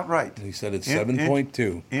sounds about right. He said it's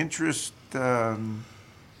 7.2.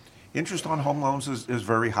 Interest on home loans is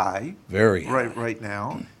very high. Very high. Right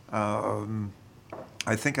now.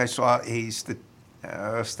 I think I saw a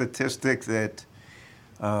statistic that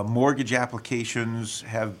mortgage applications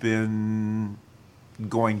have been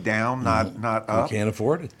going down, not up. You can't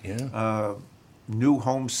afford it, yeah. New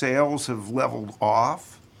home sales have leveled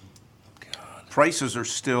off. God. Prices are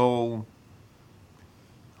still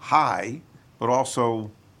high, but also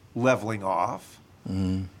leveling off.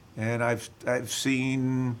 And I've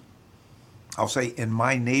seen, I'll say, in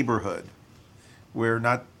my neighborhood, where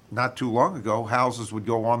not too long ago, houses would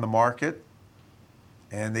go on the market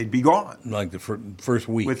and they'd be gone. Like the first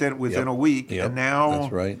week. Within a week. Yep. And now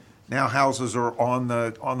that's right. Now houses are on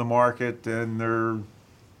the market and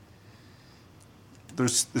the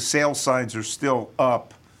sales signs are still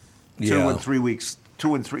up 2 and 3 weeks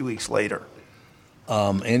later.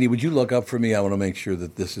 Andy, would you look up for me? I want to make sure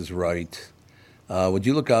that this is right. Would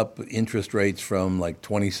you look up interest rates from like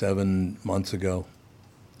 27 months ago?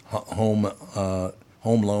 Home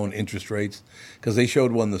loan interest rates? Because they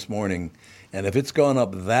showed one this morning, and if it's gone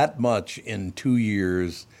up that much in 2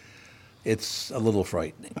 years, it's a little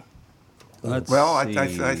frightening. I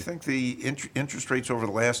think the interest rates over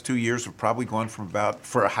the last 2 years have probably gone from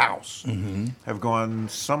for a house, have gone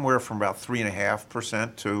somewhere from about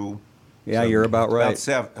 3.5% to... Yeah, you're about right.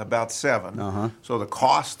 About 7. So the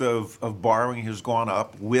cost of borrowing has gone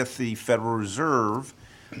up with the Federal Reserve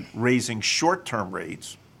raising short-term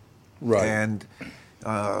rates. Right. And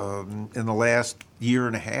in the last year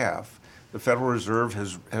and a half, the Federal Reserve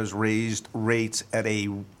has raised rates at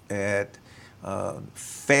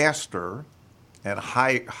faster and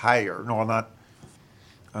higher. No, not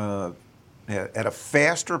at a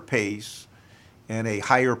faster pace and a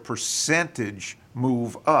higher percentage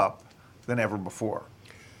move up than ever before.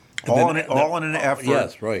 All in an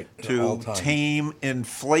effort to tame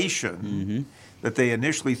inflation that they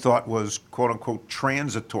initially thought was quote unquote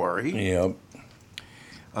transitory. Yep.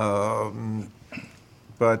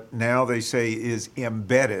 But now they say is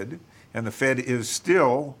embedded, and the Fed is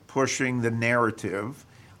still pushing the narrative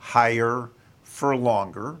higher for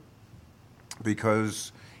longer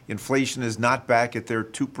because inflation is not back at their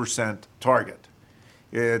 2% target.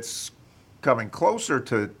 It's coming closer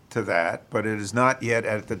to that, but it is not yet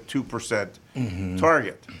at the 2%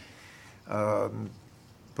 target.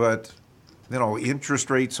 But interest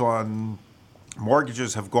rates on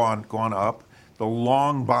mortgages have gone up. The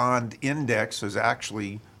long bond index has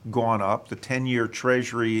actually gone up. The 10-year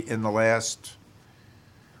Treasury in the last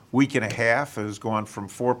week and a half has gone from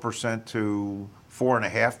 4% to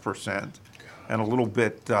 4.5%, and a little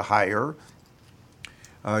bit higher.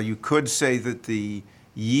 You could say that the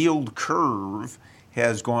yield curve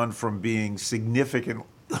has gone from being significantly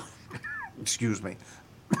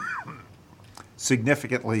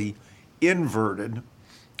inverted,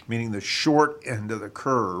 meaning the short end of the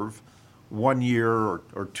curve, 1 year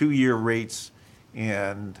or 2 year rates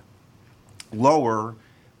and lower,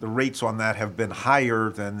 the rates on that have been higher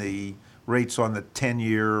than the rates on the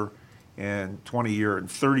 10-year and 20-year and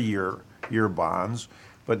 30-year bonds.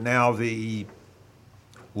 But now the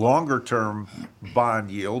longer-term bond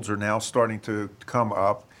yields are now starting to come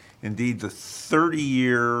up. Indeed, the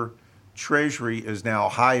 30-year Treasury is now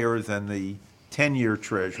higher than the 10-year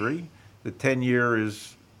Treasury. The 10-year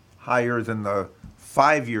is higher than the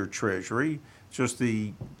 5-year Treasury. Just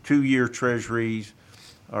the 2-year Treasuries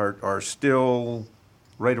are still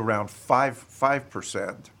right around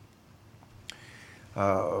 5%.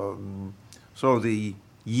 So the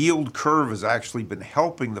yield curve has actually been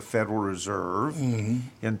helping the Federal Reserve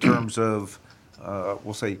in terms of,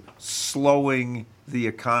 we'll say, slowing the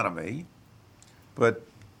economy. But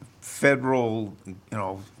federal,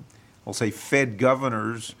 we'll say Fed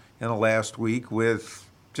governors in the last week, with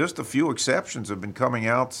just a few exceptions, have been coming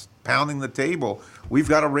out pounding the table. We've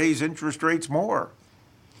got to raise interest rates more.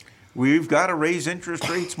 We've got to raise interest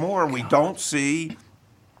rates more. We don't see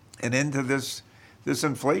an end to this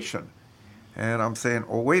inflation. And I'm saying,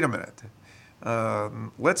 oh, wait a minute.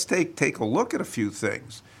 Let's take a look at a few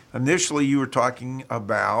things. Initially, you were talking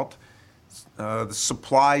about the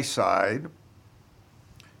supply side.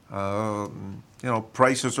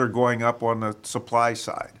 Prices are going up on the supply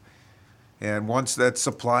side. And once that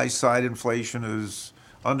supply side inflation is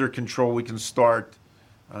under control, we can start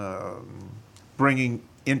bringing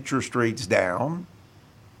interest rates down.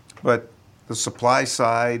 But the supply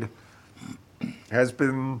side has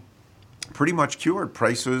been pretty much cured.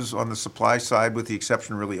 Prices on the supply side, with the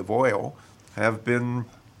exception really of oil, have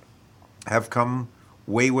come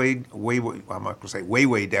way, I'm not going to say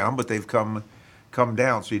way down, but they've come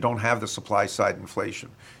down. So you don't have the supply side inflation.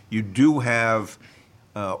 You do have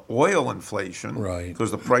oil inflation, right?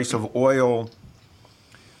 Because the price of oil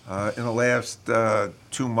in the last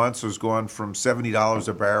 2 months has gone from $70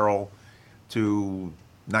 a barrel to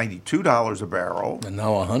 $92 a barrel, and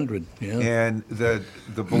now 100. Yeah. And the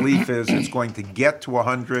belief is it's going to get to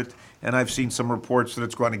 100, and I've seen some reports that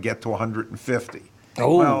it's going to get to 150.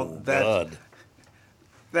 Oh, well, God.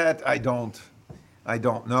 That I don't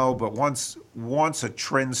know. But once a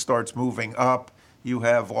trend starts moving up, you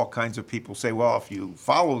have all kinds of people say, well, if you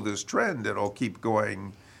follow this trend, it'll keep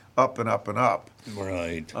going up and up and up.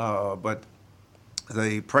 Right. But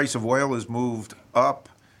the price of oil has moved up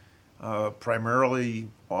primarily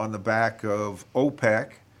on the back of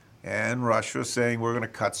OPEC and Russia saying we're going to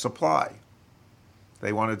cut supply.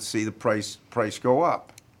 They wanted to see the price go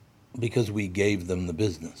up. Because we gave them the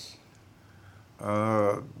business.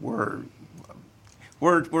 We're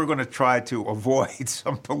going to try to avoid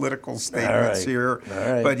some political statements here. All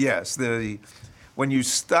right. But yes, when you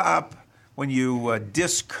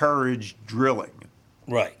discourage drilling,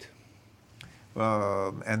 right,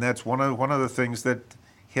 and that's one of the things that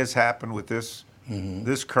has happened with this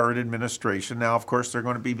current administration. Now, of course, there are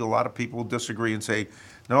going to be a lot of people who disagree and say,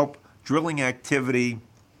 nope, drilling activity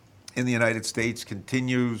in the United States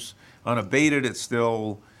continues unabated. It's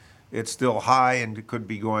still high and it could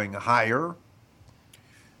be going higher.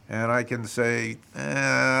 And I can say,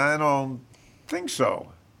 I don't think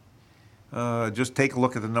so. Just take a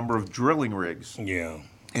look at the number of drilling rigs in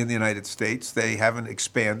the United States. They haven't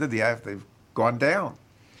expanded. They've gone down.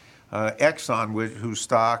 Exxon, whose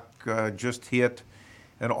stock just hit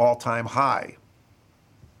an all-time high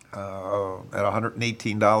at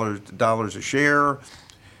 $118 a share,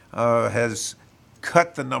 has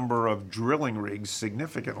cut the number of drilling rigs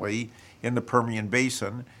significantly in the Permian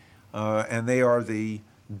Basin, and they are the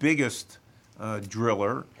biggest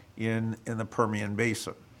driller in the Permian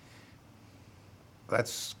Basin.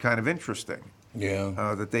 That's kind of interesting.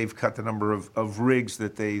 Yeah. That they've cut the number of rigs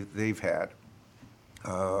that they've had.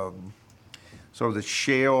 So the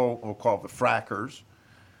shale, we'll call it the frackers.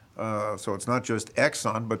 So it's not just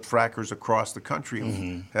Exxon, but frackers across the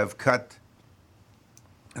country have cut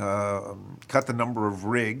the number of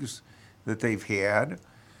rigs that they've had,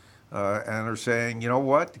 and are saying, you know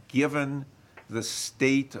what? Given the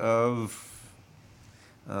state of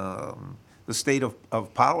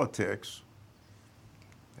politics,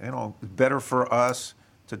 better for us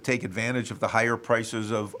to take advantage of the higher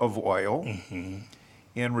prices of oil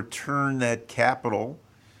and return that capital,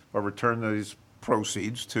 or return those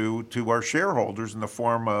proceeds to our shareholders in the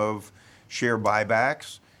form of share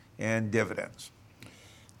buybacks and dividends.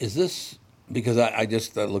 Is this, because I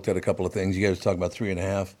just looked at a couple of things. You guys talking about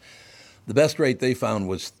 3.5. The best rate they found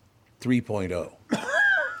was 3.0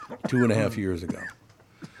 2.5 years ago.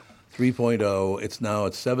 3.0. It's now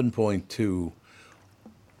at 7.2.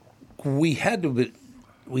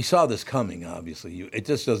 We saw this coming, obviously. It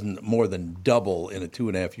just doesn't more than double in a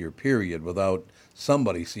 2.5 year period without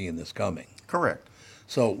somebody seeing this coming. Correct.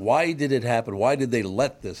 So why did it happen? Why did they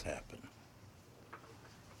let this happen?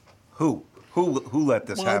 Who let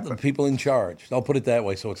this happen? The people in charge. I'll put it that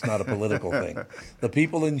way so it's not a political thing. The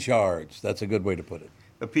people in charge. That's a good way to put it.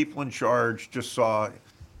 The people in charge just saw.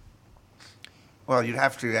 Well, you'd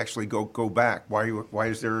have to actually go back. Why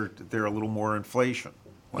is there a little more inflation?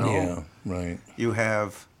 Well, yeah, right. You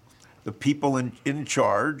have the people in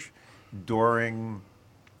charge during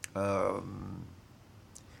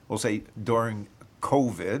we'll say during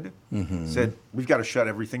COVID, said we've got to shut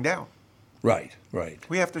everything down. Right.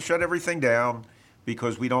 We have to shut everything down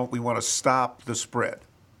because we want to stop the spread.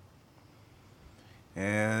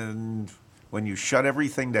 And when you shut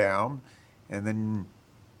everything down, and then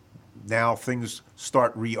now things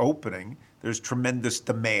start reopening, there's tremendous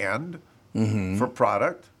demand for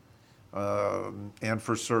product and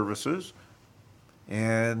for services.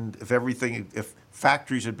 And if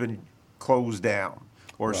factories had been closed down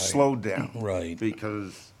or slowed down,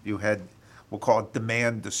 because you had, we'll call it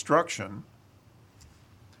demand destruction,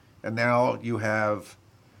 and now you have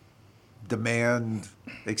demand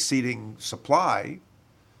exceeding supply,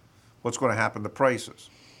 what's going to happen to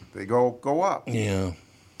prices? They go up. Yeah.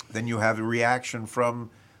 Then you have a reaction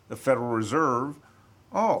from the Federal Reserve.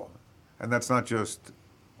 And that's not just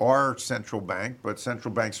our central bank, but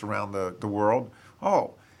central banks around the world.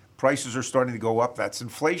 Prices are starting to go up. That's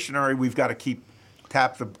inflationary. We've got to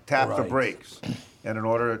tap the brakes. And in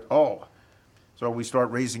order, so we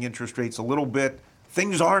start raising interest rates a little bit.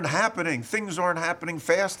 Things aren't happening. Things aren't happening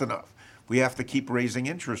fast enough. We have to keep raising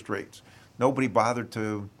interest rates. Nobody bothered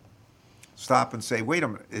to stop and say, wait a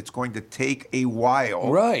minute, it's going to take a while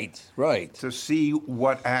to see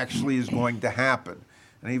what actually is going to happen.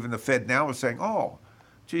 And even the Fed now is saying,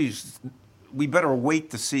 we better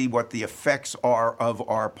wait to see what the effects are of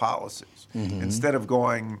our policies. Instead of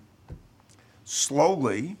going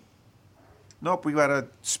slowly, nope, we got to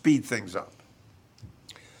speed things up,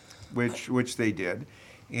 which they did.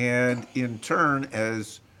 And in turn,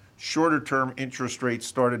 as shorter-term interest rates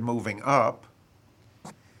started moving up,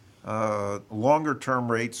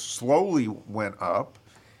 longer-term rates slowly went up.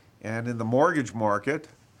 And in the mortgage market,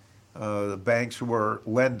 the banks who were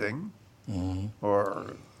lending,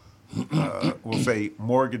 or we'll say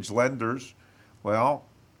mortgage lenders, well,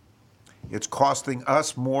 it's costing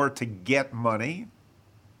us more to get money,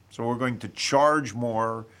 so we're going to charge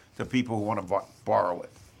more to people who want to borrow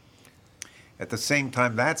it. At the same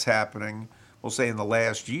time that's happening, we'll say in the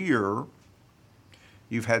last year,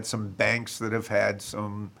 you've had some banks that have had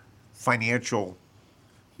some financial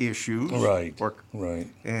issues.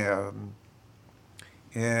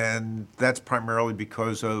 And that's primarily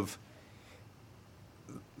because of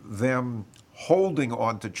them holding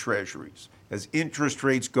on to treasuries. As interest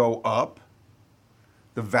rates go up,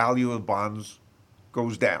 the value of bonds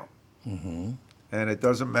goes down. And it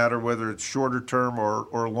doesn't matter whether it's shorter term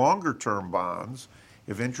or longer term bonds.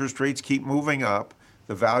 If interest rates keep moving up,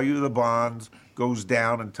 the value of the bonds goes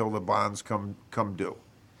down until the bonds come due.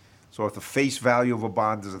 So if the face value of a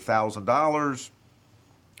bond is $1,000,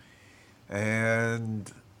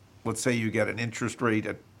 and let's say you get an interest rate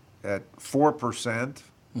at 4%,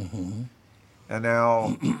 and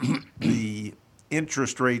now the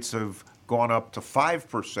interest rates have gone up to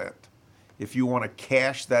 5%. If you want to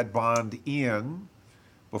cash that bond in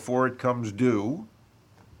before it comes due,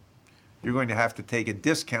 you're going to have to take a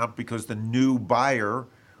discount because the new buyer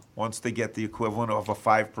wants to get the equivalent of a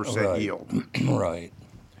 5% yield.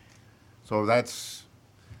 So that's,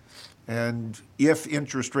 and if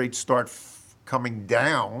interest rates start coming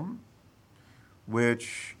down,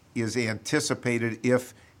 which is anticipated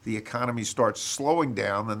if the economy starts slowing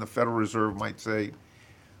down, then the Federal Reserve might say,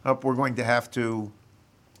 we're going to have to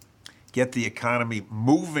get the economy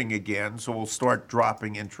moving again, so we'll start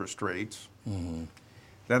dropping interest rates.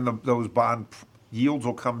 Then those bond yields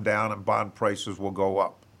will come down and bond prices will go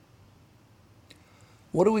up.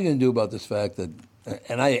 What are we going to do about this fact that,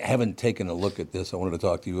 and I haven't taken a look at this, I wanted to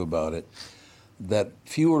talk to you about it, that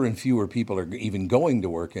fewer and fewer people are even going to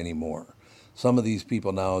work anymore. Some of these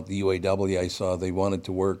people now at the UAW, I saw they wanted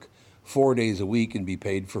to work 4 days a week and be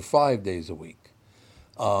paid for 5 days a week.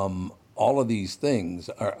 All of these things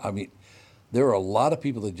are, there are a lot of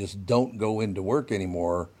people that just don't go into work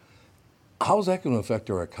anymore. How's that going to affect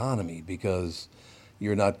our economy? Because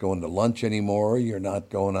you're not going to lunch anymore. You're not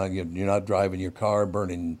going on. You're not driving your car,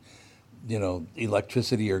 burning,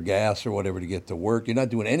 electricity or gas or whatever to get to work. You're not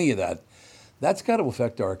doing any of that. That's got to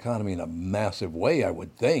affect our economy in a massive way, I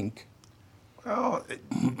would think. Well,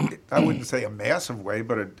 I wouldn't say a massive way,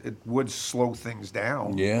 but it would slow things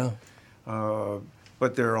down. Yeah.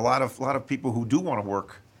 But there are a lot of people who do want to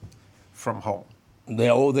work from home.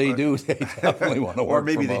 They do. They definitely want to work from home. Or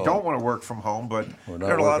maybe they don't want to work from home, but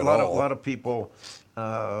there are a lot of people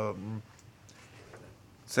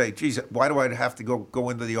say, geez, why do I have to go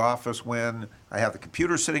into the office when I have the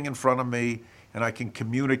computer sitting in front of me and I can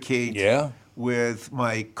communicate with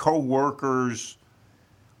my coworkers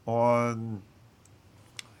on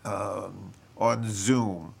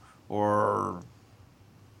Zoom or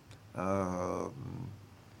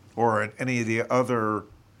any of the other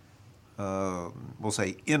we'll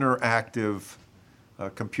say, interactive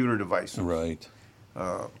computer devices. Right.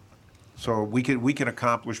 So we can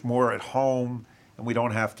accomplish more at home, and we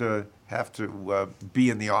don't have to be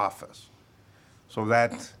in the office. So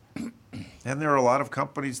that, and there are a lot of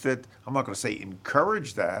companies that, I'm not going to say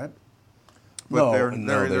encourage that, but there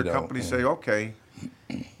are companies say, okay,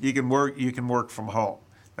 you can work from home.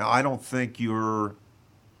 Now I don't think I'm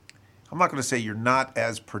not going to say you're not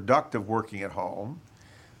as productive working at home,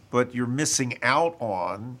 but you're missing out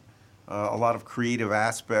on a lot of creative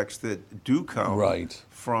aspects that do come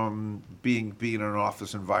from being in an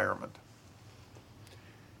office environment.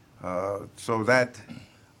 So that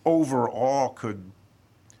overall could,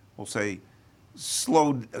 we'll say,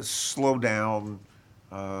 slow down,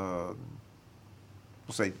 we'll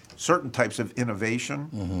say, certain types of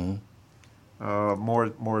innovation,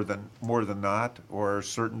 more than not, or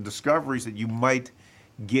certain discoveries that you might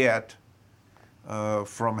get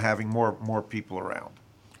from having more people around.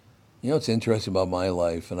 You know what's interesting about my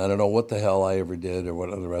life, and I don't know what the hell I ever did or what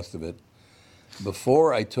the rest of it.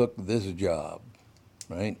 Before I took this job,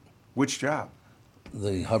 right? Which job?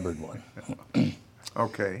 The Hubbard one.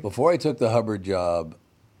 Okay. Before I took the Hubbard job,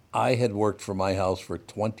 I had worked for my house for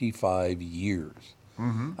 25 years.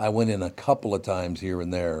 Mm-hmm. I went in a couple of times here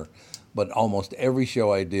and there, but almost every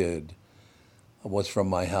show I did was from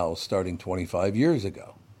my house starting 25 years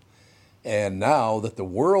ago. And now that the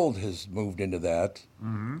world has moved into that,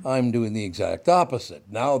 I'm doing the exact opposite.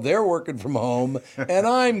 Now they're working from home, and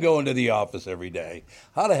I'm going to the office every day.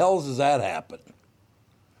 How the hell does that happen?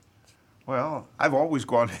 Well, I've always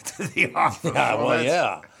gone into the office.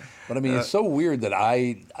 Yeah. But I mean, it's so weird that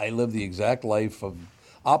I live the exact life of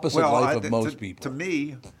most people. To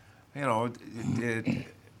me,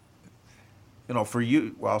 for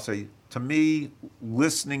you, well, I'll say, to me,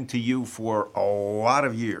 listening to you for a lot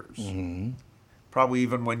of years, probably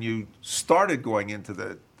even when you started going into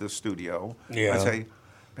the studio, I say,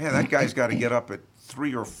 man, that guy's got to get up at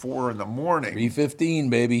 3 or 4 in the morning. 3:15,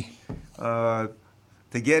 baby.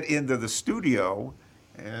 To get into the studio,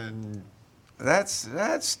 and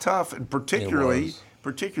that's tough, and particularly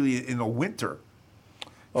in the winter,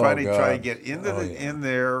 try to get in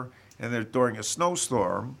there, and they're during a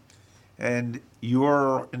snowstorm, and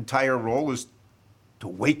your entire role is to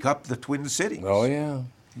wake up the Twin Cities. Oh yeah,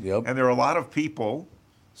 yep. And there are a lot of people,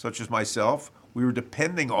 such as myself, we were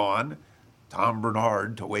depending on Tom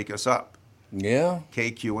Bernard to wake us up. Yeah.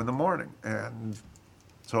 KQ in the morning, and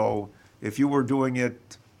so if you were doing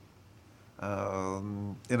it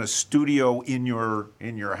in a studio in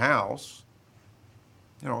your house,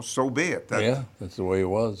 so be it. That's the way it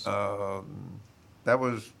was. That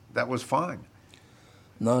was fine.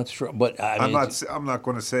 No, it's true. But I'm not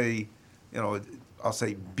going to say, I'll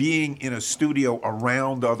say being in a studio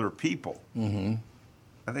around other people. Mm-hmm.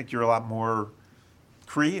 I think you're a lot more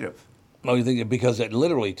creative. No, you think because it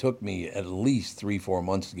literally took me at least 3-4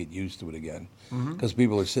 months to get used to it again, because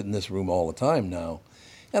people are sitting in this room all the time now.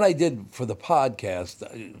 And I did for the podcast.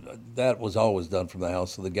 That was always done from the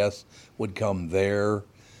house, so the guests would come there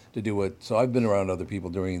to do it. So I've been around other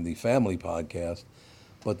people during the family podcast,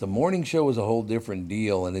 but the morning show was a whole different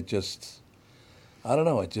deal, and it just, I don't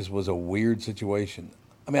know, it just was a weird situation.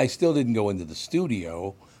 I mean, I still didn't go into the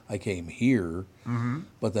studio. I came here,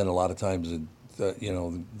 but then a lot of times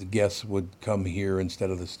the guests would come here instead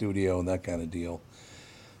of the studio and that kind of deal.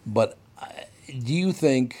 But do you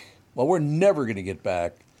think? Well, we're never going to get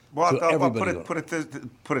back. Well, I'll put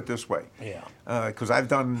it this way. Yeah. Because I've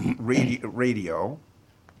done radio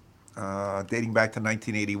dating back to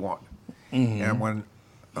 1981, and when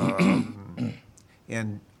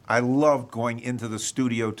and I loved going into the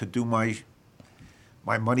studio to do my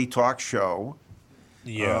Money Talk show.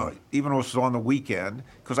 Yeah. Even if it was on the weekend,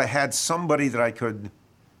 because I had somebody that I could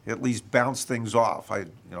at least bounce things off.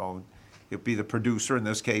 It'd be the producer. In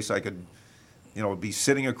this case, I could, be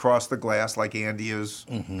sitting across the glass like Andy is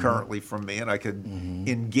currently from me, and I could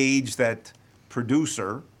engage that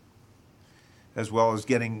producer as well as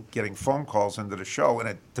getting phone calls into the show.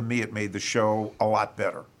 And to me, it made the show a lot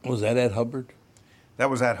better. Was that at Hubbard? That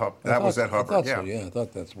was at Hubbard. I thought so, yeah. I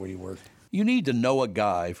thought that's where you worked. You need to know a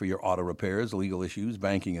guy for your auto repairs, legal issues,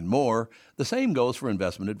 banking, and more. The same goes for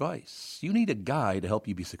investment advice. You need a guy to help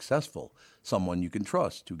you be successful, someone you can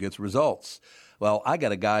trust, who gets results. Well, I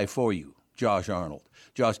got a guy for you, Josh Arnold.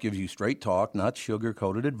 Josh gives you straight talk, not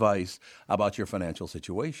sugar-coated advice about your financial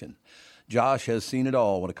situation. Josh has seen it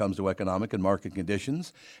all when it comes to economic and market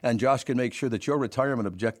conditions, and Josh can make sure that your retirement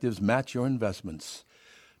objectives match your investments.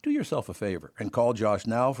 Do yourself a favor and call Josh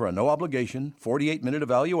now for a no-obligation, 48-minute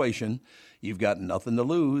evaluation. You've got nothing to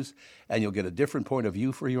lose, and you'll get a different point of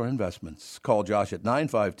view for your investments. Call Josh at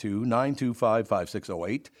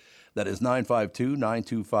 952-925-5608. That is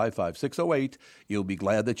 952-925-5608. You'll be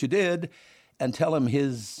glad that you did. And tell him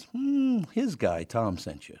his guy, Tom,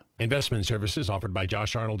 sent you. Investment services offered by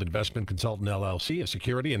Josh Arnold Investment Consultant, LLC, a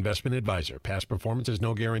security investment advisor. Past performance is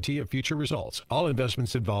no guarantee of future results. All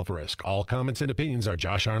investments involve risk. All comments and opinions are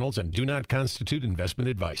Josh Arnold's and do not constitute investment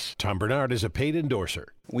advice. Tom Bernard is a paid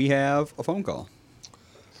endorser. We have a phone call.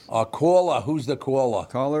 A caller. Who's the caller?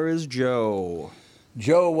 Caller is Joe.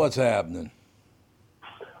 Joe, what's happening?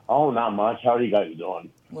 Oh, not much. How are you guys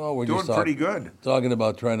doing? Well, we're Doing just pretty good. Talking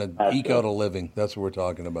about trying to eke out a living. That's what we're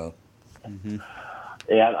talking about. Mm-hmm.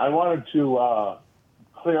 And I wanted to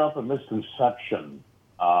clear up a misconception.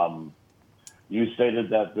 You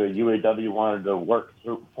stated that the UAW wanted to work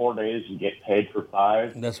through 4 days and get paid for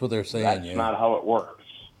 5. That's what they're saying. That's not how it works.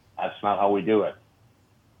 That's not how we do it.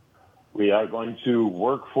 We are going to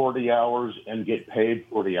work 40 hours and get paid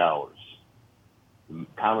 40 hours. The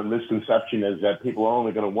common misconception is that people are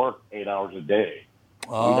only going to work 8 hours a day.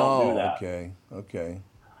 Oh, we don't do that. Okay.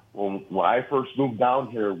 When I first moved down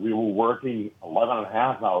here, we were working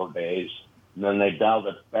 11.5-hour days, and then they dialed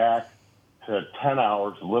it back to 10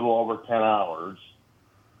 hours, a little over 10 hours.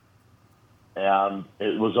 And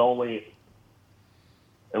it was only,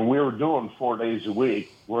 and we were doing 4 days a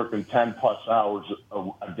week, working 10-plus hours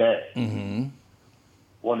a day. Mm-hmm.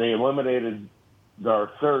 When they eliminated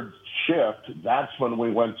our third shift, that's when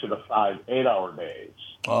we went to the 5 8-hour days.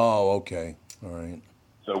 Oh, okay. All right.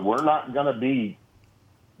 So we're not going to be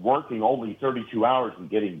working only 32 hours and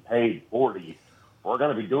getting paid 40. We're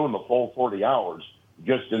going to be doing the full 40 hours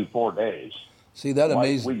just in 4 days. See, that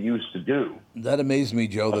amazed we used to do. That amazed me,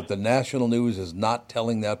 Joe, that the national news is not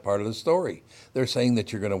telling that part of the story. They're saying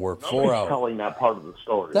that you're going to work 4 hours. Telling that part of the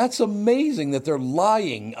story. That's amazing that they're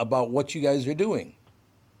lying about what you guys are doing.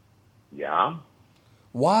 Yeah.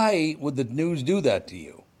 Why would the news do that to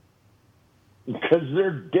you? Because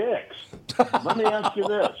they're dicks. Let me ask you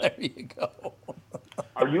this. There you go.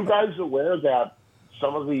 Are you guys aware that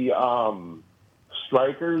some of the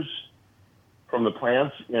strikers from the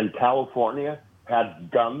plants in California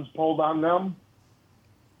had guns pulled on them?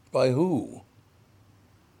 By who?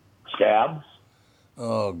 Scabs.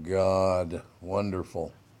 Oh, God.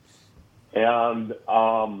 Wonderful. And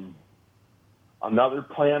another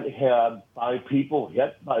plant had 5 people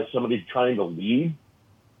hit by somebody trying to leave.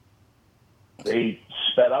 They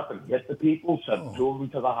sped up and hit the people, sent 2 of them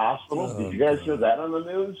to the hospital. Did you guys hear that on the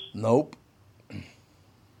news? Nope.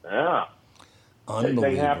 Yeah. Unbelievable.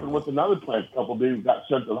 Same thing happened with another plant. A couple of people got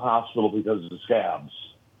sent to the hospital because of the scabs.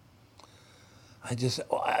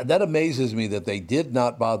 That amazes me that they did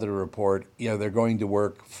not bother to report, they're going to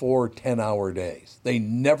work 4 10-hour days. They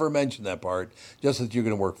never mentioned that part, just that you're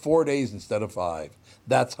going to work 4 days instead of 5.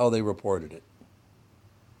 That's how they reported it.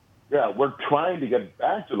 Yeah, we're trying to get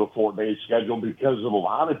back to the 4-day schedule because of a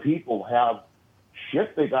lot of people have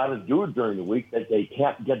shit they got to do during the week that they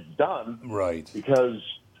can't get done. Right. Because,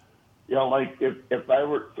 like if I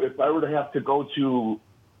were to have to go to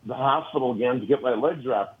the hospital again to get my legs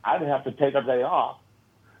wrapped, I'd have to take a day off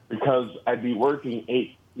because I'd be working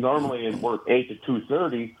 8. Normally I'd work 8 to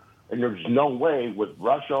 2:30, and there's no way with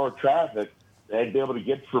rush hour traffic that I'd be able to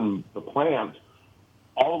get from the plant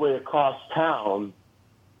all the way across town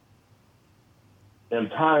in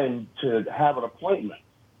time to have an appointment.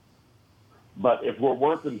 But if we're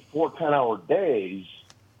working 4 10-hour days,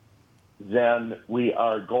 then we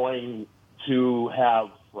are going to have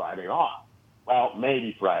Friday off. Well,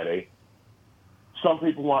 maybe Friday. Some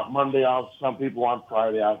people want Monday off. Some people want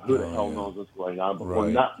Friday off. Who the hell knows what's going on? But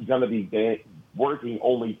we're not going to be working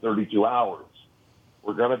only 32 hours.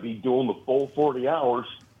 We're going to be doing the full 40 hours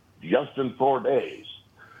just in 4 days.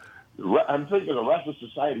 I'm thinking the rest of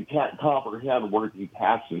society can't comprehend working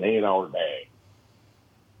past an 8-hour day.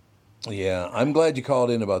 Yeah, I'm glad you called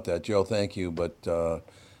in about that, Joe. Thank you. But,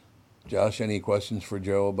 Josh, any questions for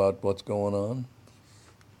Joe about what's going on?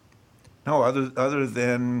 No, other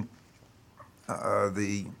than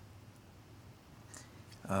the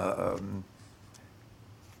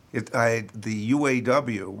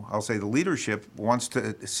UAW, I'll say the leadership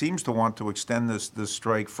seems to want to extend this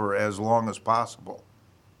strike for as long as possible.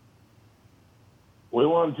 We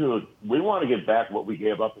want to get back what we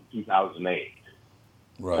gave up in 2008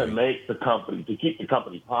 to keep the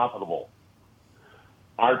company profitable.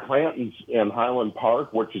 Our plant in Highland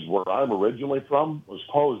Park, which is where I'm originally from, was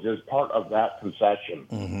closed as part of that concession.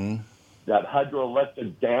 Mm-hmm. That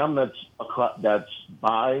hydroelectric dam that's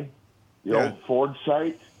by the old Ford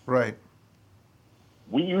site, right?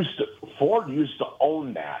 Ford used to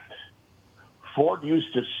own that. Ford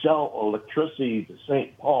used to sell electricity to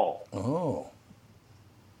St. Paul. Oh.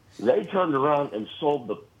 They turned around and sold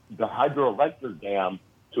the hydroelectric dam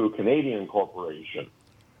to a Canadian corporation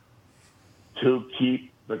to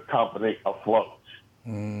keep the company afloat.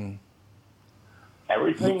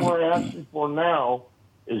 Everything we're asking for now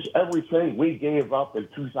is everything we gave up in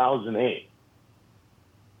 2008.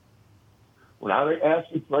 We're not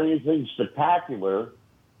asking for anything spectacular,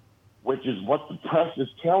 which is what the press is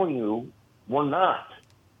telling you we're not.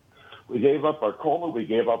 We gave up our COLA, we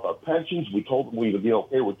gave up our pensions, we told them we would be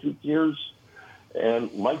okay with 2 tiers.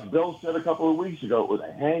 And like Bill said a couple of weeks ago, it was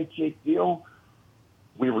a handshake deal.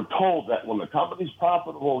 We were told that when the company's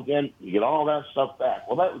profitable again, you get all that stuff back.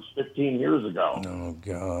 Well, that was 15 years ago. Oh,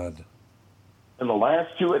 God. And the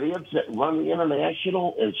last 2 idiots that run the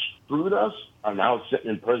International and screwed us are now sitting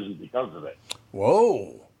in prison because of it.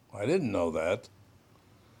 Whoa. I didn't know that.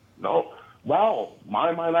 No. Well, why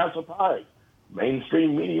am I not surprised?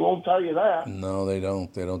 Mainstream media won't tell you that. No, they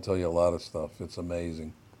don't. They don't tell you a lot of stuff. It's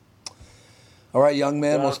amazing. All right, young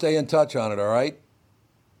man, we'll stay in touch on it, all right?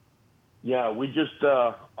 Yeah, we just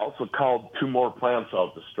also called 2 more plants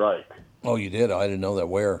out to strike. Oh, you did? I didn't know that.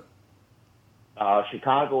 Where?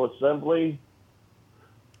 Chicago Assembly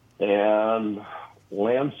and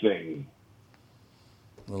Lansing.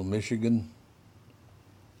 Little Michigan?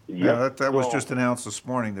 Yep. Yeah, that was just announced this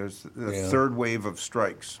morning. There's the third wave of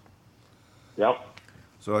strikes. Yep.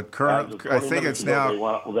 So at current, I think it's now.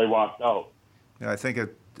 They walked out. Yeah, I think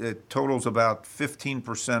it totals about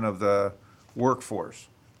 15% of the workforce.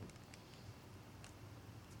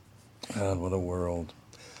 God, what a world.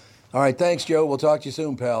 All right, thanks, Joe. We'll talk to you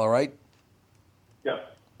soon, pal, all right?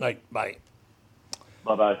 Yep. All right, bye.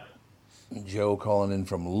 Bye-bye. Joe calling in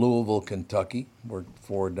from Louisville, Kentucky. Worked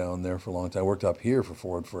Ford down there for a long time. Worked up here for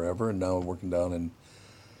Ford forever, and now working down in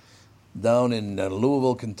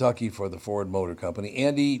Louisville, Kentucky for the Ford Motor Company.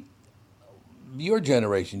 Andy, your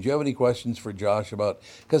generation, do you have any questions for Josh about,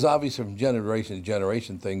 because obviously from generation to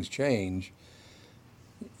generation things change,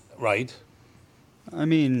 right? I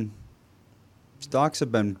mean, stocks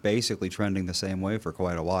have been basically trending the same way for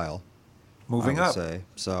quite a while. Moving I would up. say.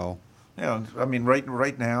 So, Yeah, I mean,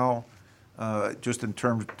 right now, just in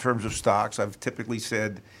terms of stocks, I've typically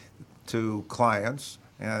said to clients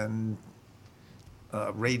and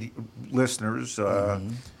listeners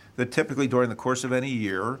that typically during the course of any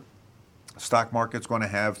year, stock market's going to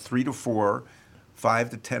have 3 to 4, 5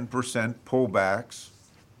 to 10% pullbacks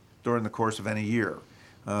during the course of any year.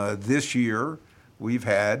 This year, we've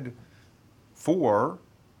had 4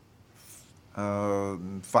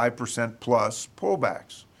 5% plus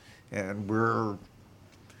pullbacks, and we're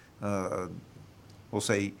we'll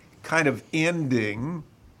say kind of ending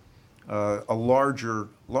a larger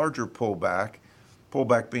pullback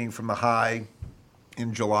being from the high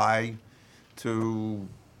in July to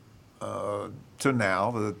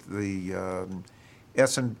now. The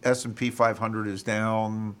S&P 500 is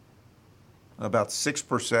down about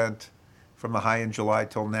 6% from the high in July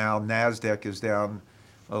till now. NASDAQ is down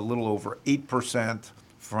a little over 8%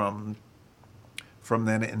 from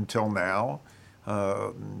then until now.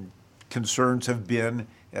 Concerns have been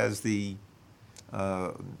as the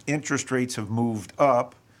interest rates have moved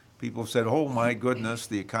up. People have said, "Oh my goodness,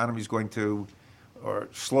 the economy is going to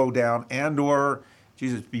slow down, or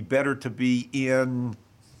geez, it'd be better to be in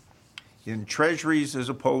treasuries as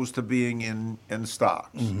opposed to being in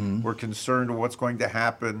stocks." Mm-hmm. We're concerned with what's going to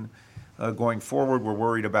happen going forward. We're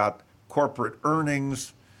worried about corporate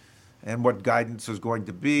earnings and what guidance is going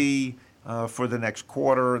to be for the next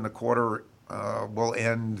quarter, and the quarter will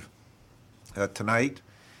end tonight.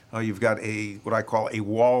 You've got what I call a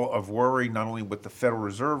wall of worry, not only with the Federal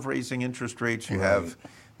Reserve raising interest rates, you have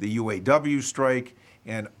the UAW strike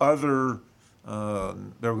and other. There are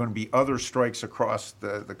going to be other strikes across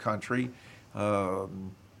the country.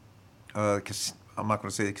 I'm not going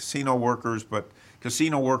to say the casino workers, but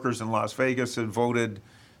casino workers in Las Vegas have voted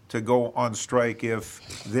to go on strike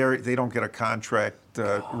if they don't get a contract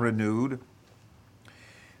renewed.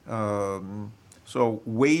 So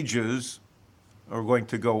wages are going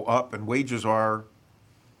to go up, and wages are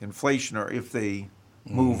inflationary if they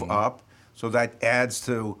move up. So that adds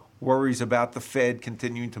to worries about the Fed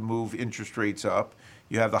continuing to move interest rates up.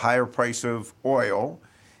 You have the higher price of oil,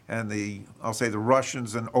 and I'll say the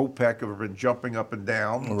Russians and OPEC have been jumping up and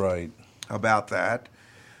down about that.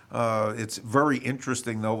 It's very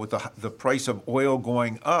interesting, though, with the price of oil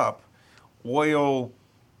going up. Oil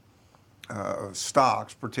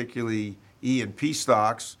stocks, particularly E&P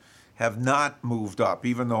stocks, have not moved up,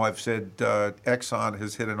 even though I've said Exxon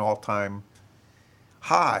has hit an all-time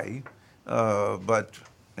high. but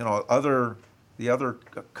the other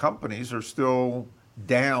companies are still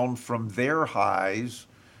down from their highs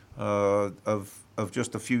of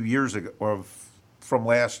just a few years ago, or from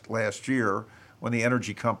last year, when the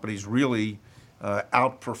energy companies really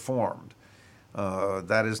outperformed.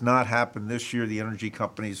 That has not happened this year. The energy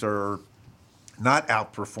companies are not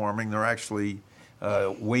outperforming. They're actually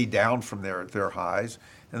way down from their highs.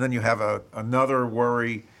 And then you have another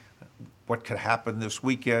worry: what could happen this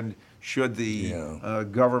weekend should the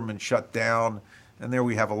government shut down? And there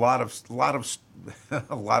we have a lot of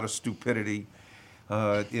stupidity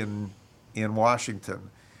in Washington.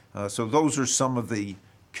 So those are some of the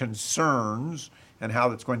concerns and how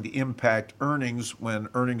that's going to impact earnings when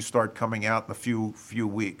earnings start coming out in a few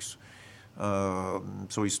weeks. So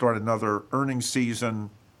we start another earnings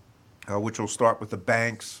season, which will start with the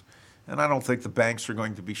banks. And I don't think the banks are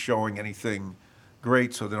going to be showing anything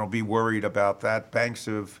great, so they don't be worried about that. Banks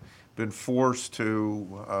have been forced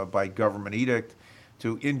to, by government edict,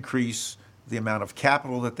 to increase the amount of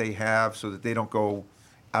capital that they have so that they don't go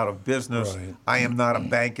out of business. Right. I am not a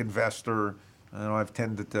bank investor. I've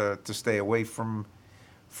tended to stay away from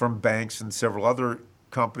banks and several other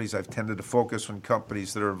companies. I've tended to focus on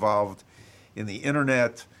companies that are involved in the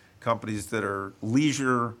internet, companies that are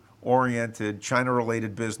leisure-oriented,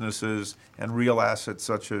 China-related businesses, and real assets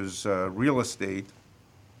such as real estate.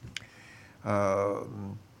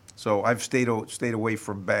 So I've stayed away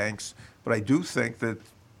from banks, but I do think that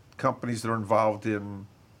companies that are involved in,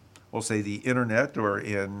 we'll say, the internet or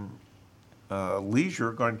in leisure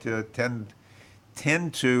are going to tend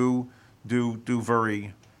to do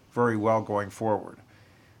very, very well going forward.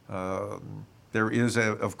 There is,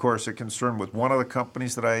 of course, a concern with one of the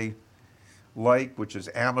companies that I like, which is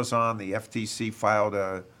Amazon. The FTC filed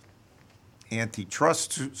a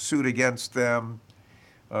antitrust suit against them.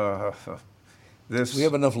 We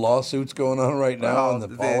have enough lawsuits going on right now, and the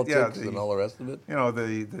politics and all the rest of it. You know,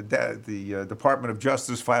 the Department of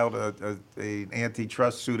Justice filed an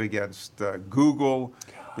antitrust suit against Google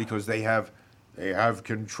because they have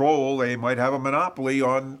control. They might have a monopoly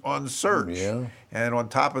on search. Yeah. And on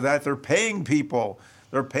top of that, they're paying people.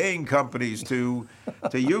 They're paying companies to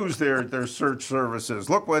use their search services.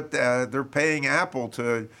 Look what they're paying Apple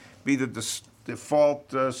to be the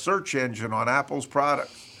default search engine on Apple's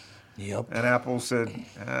products. Yep. And Apple said,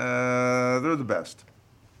 they're the best.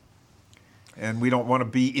 And we don't want to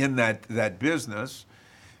be in that business.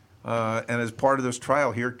 And as part of this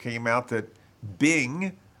trial here came out that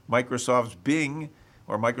Bing, Microsoft's Bing,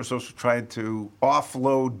 or Microsoft's trying to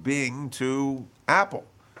offload Bing to Apple.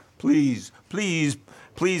 Please,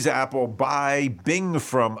 Apple, buy Bing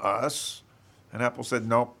from us. And Apple said,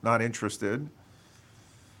 nope, not interested.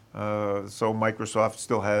 So Microsoft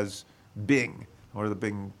still has Bing, or the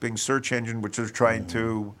Bing search engine, which is trying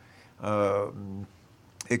to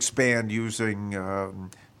expand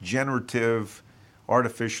using generative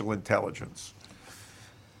artificial intelligence.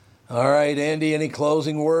 All right, Andy, any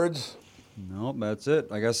closing words? Nope, that's it.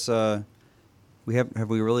 I guess have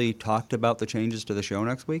we really talked about the changes to the show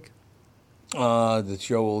next week? The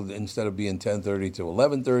show will, instead of being 10:30 to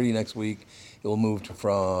 11:30 next week, it will move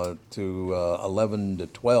to 11 to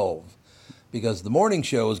 12. Because the morning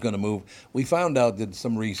show is going to move. We found out, did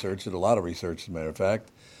some research, did a lot of research, as a matter of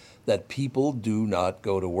fact, that people do not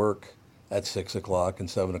go to work at 6 o'clock and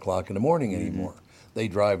 7 o'clock in the morning anymore. They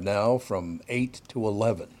drive now from 8 to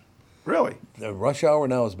 11. Really? The rush hour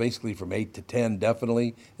now is basically from 8 to 10,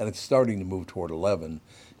 definitely, and it's starting to move toward 11.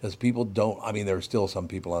 Because people don't, I mean, there are still some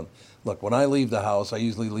people on. Look, when I leave the house, I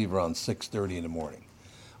usually leave around 6:30 in the morning.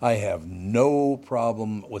 I have no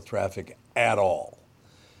problem with traffic at all.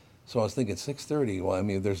 So I was thinking 6:30. Well, I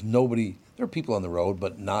mean, there's nobody. There are people on the road,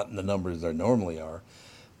 but not in the numbers there normally are.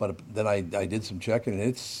 But then I did some checking, and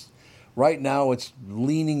it's right now it's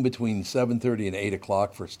leaning between 7:30 and 8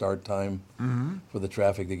 o'clock for start time for the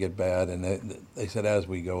traffic to get bad. And they said as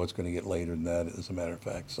we go, it's going to get later than that, as a matter of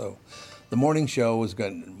fact. So the morning show is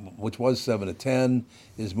going, which was 7 to 10,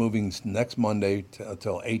 is moving next Monday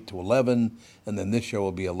until 8 to 11, and then this show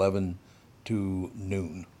will be 11 to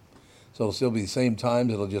noon. So it'll still be the same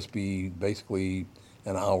times. It'll just be basically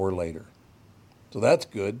an hour later. So that's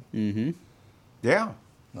good. Mm-hmm. Yeah.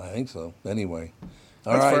 I think so. Anyway.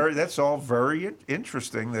 That's all very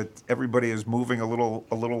interesting that everybody is moving a little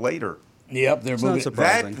later. Yep, they're moving.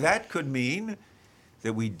 That could mean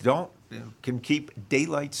that we can keep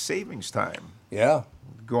daylight savings time. Yeah.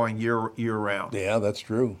 Going year round. Yeah, that's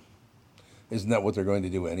true. Isn't that what they're going to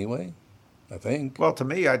do anyway? I think. Well, to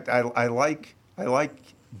me, I like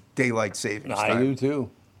daylight savings time. I do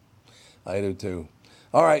too.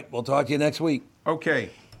 All right, we'll talk to you next week. Okay.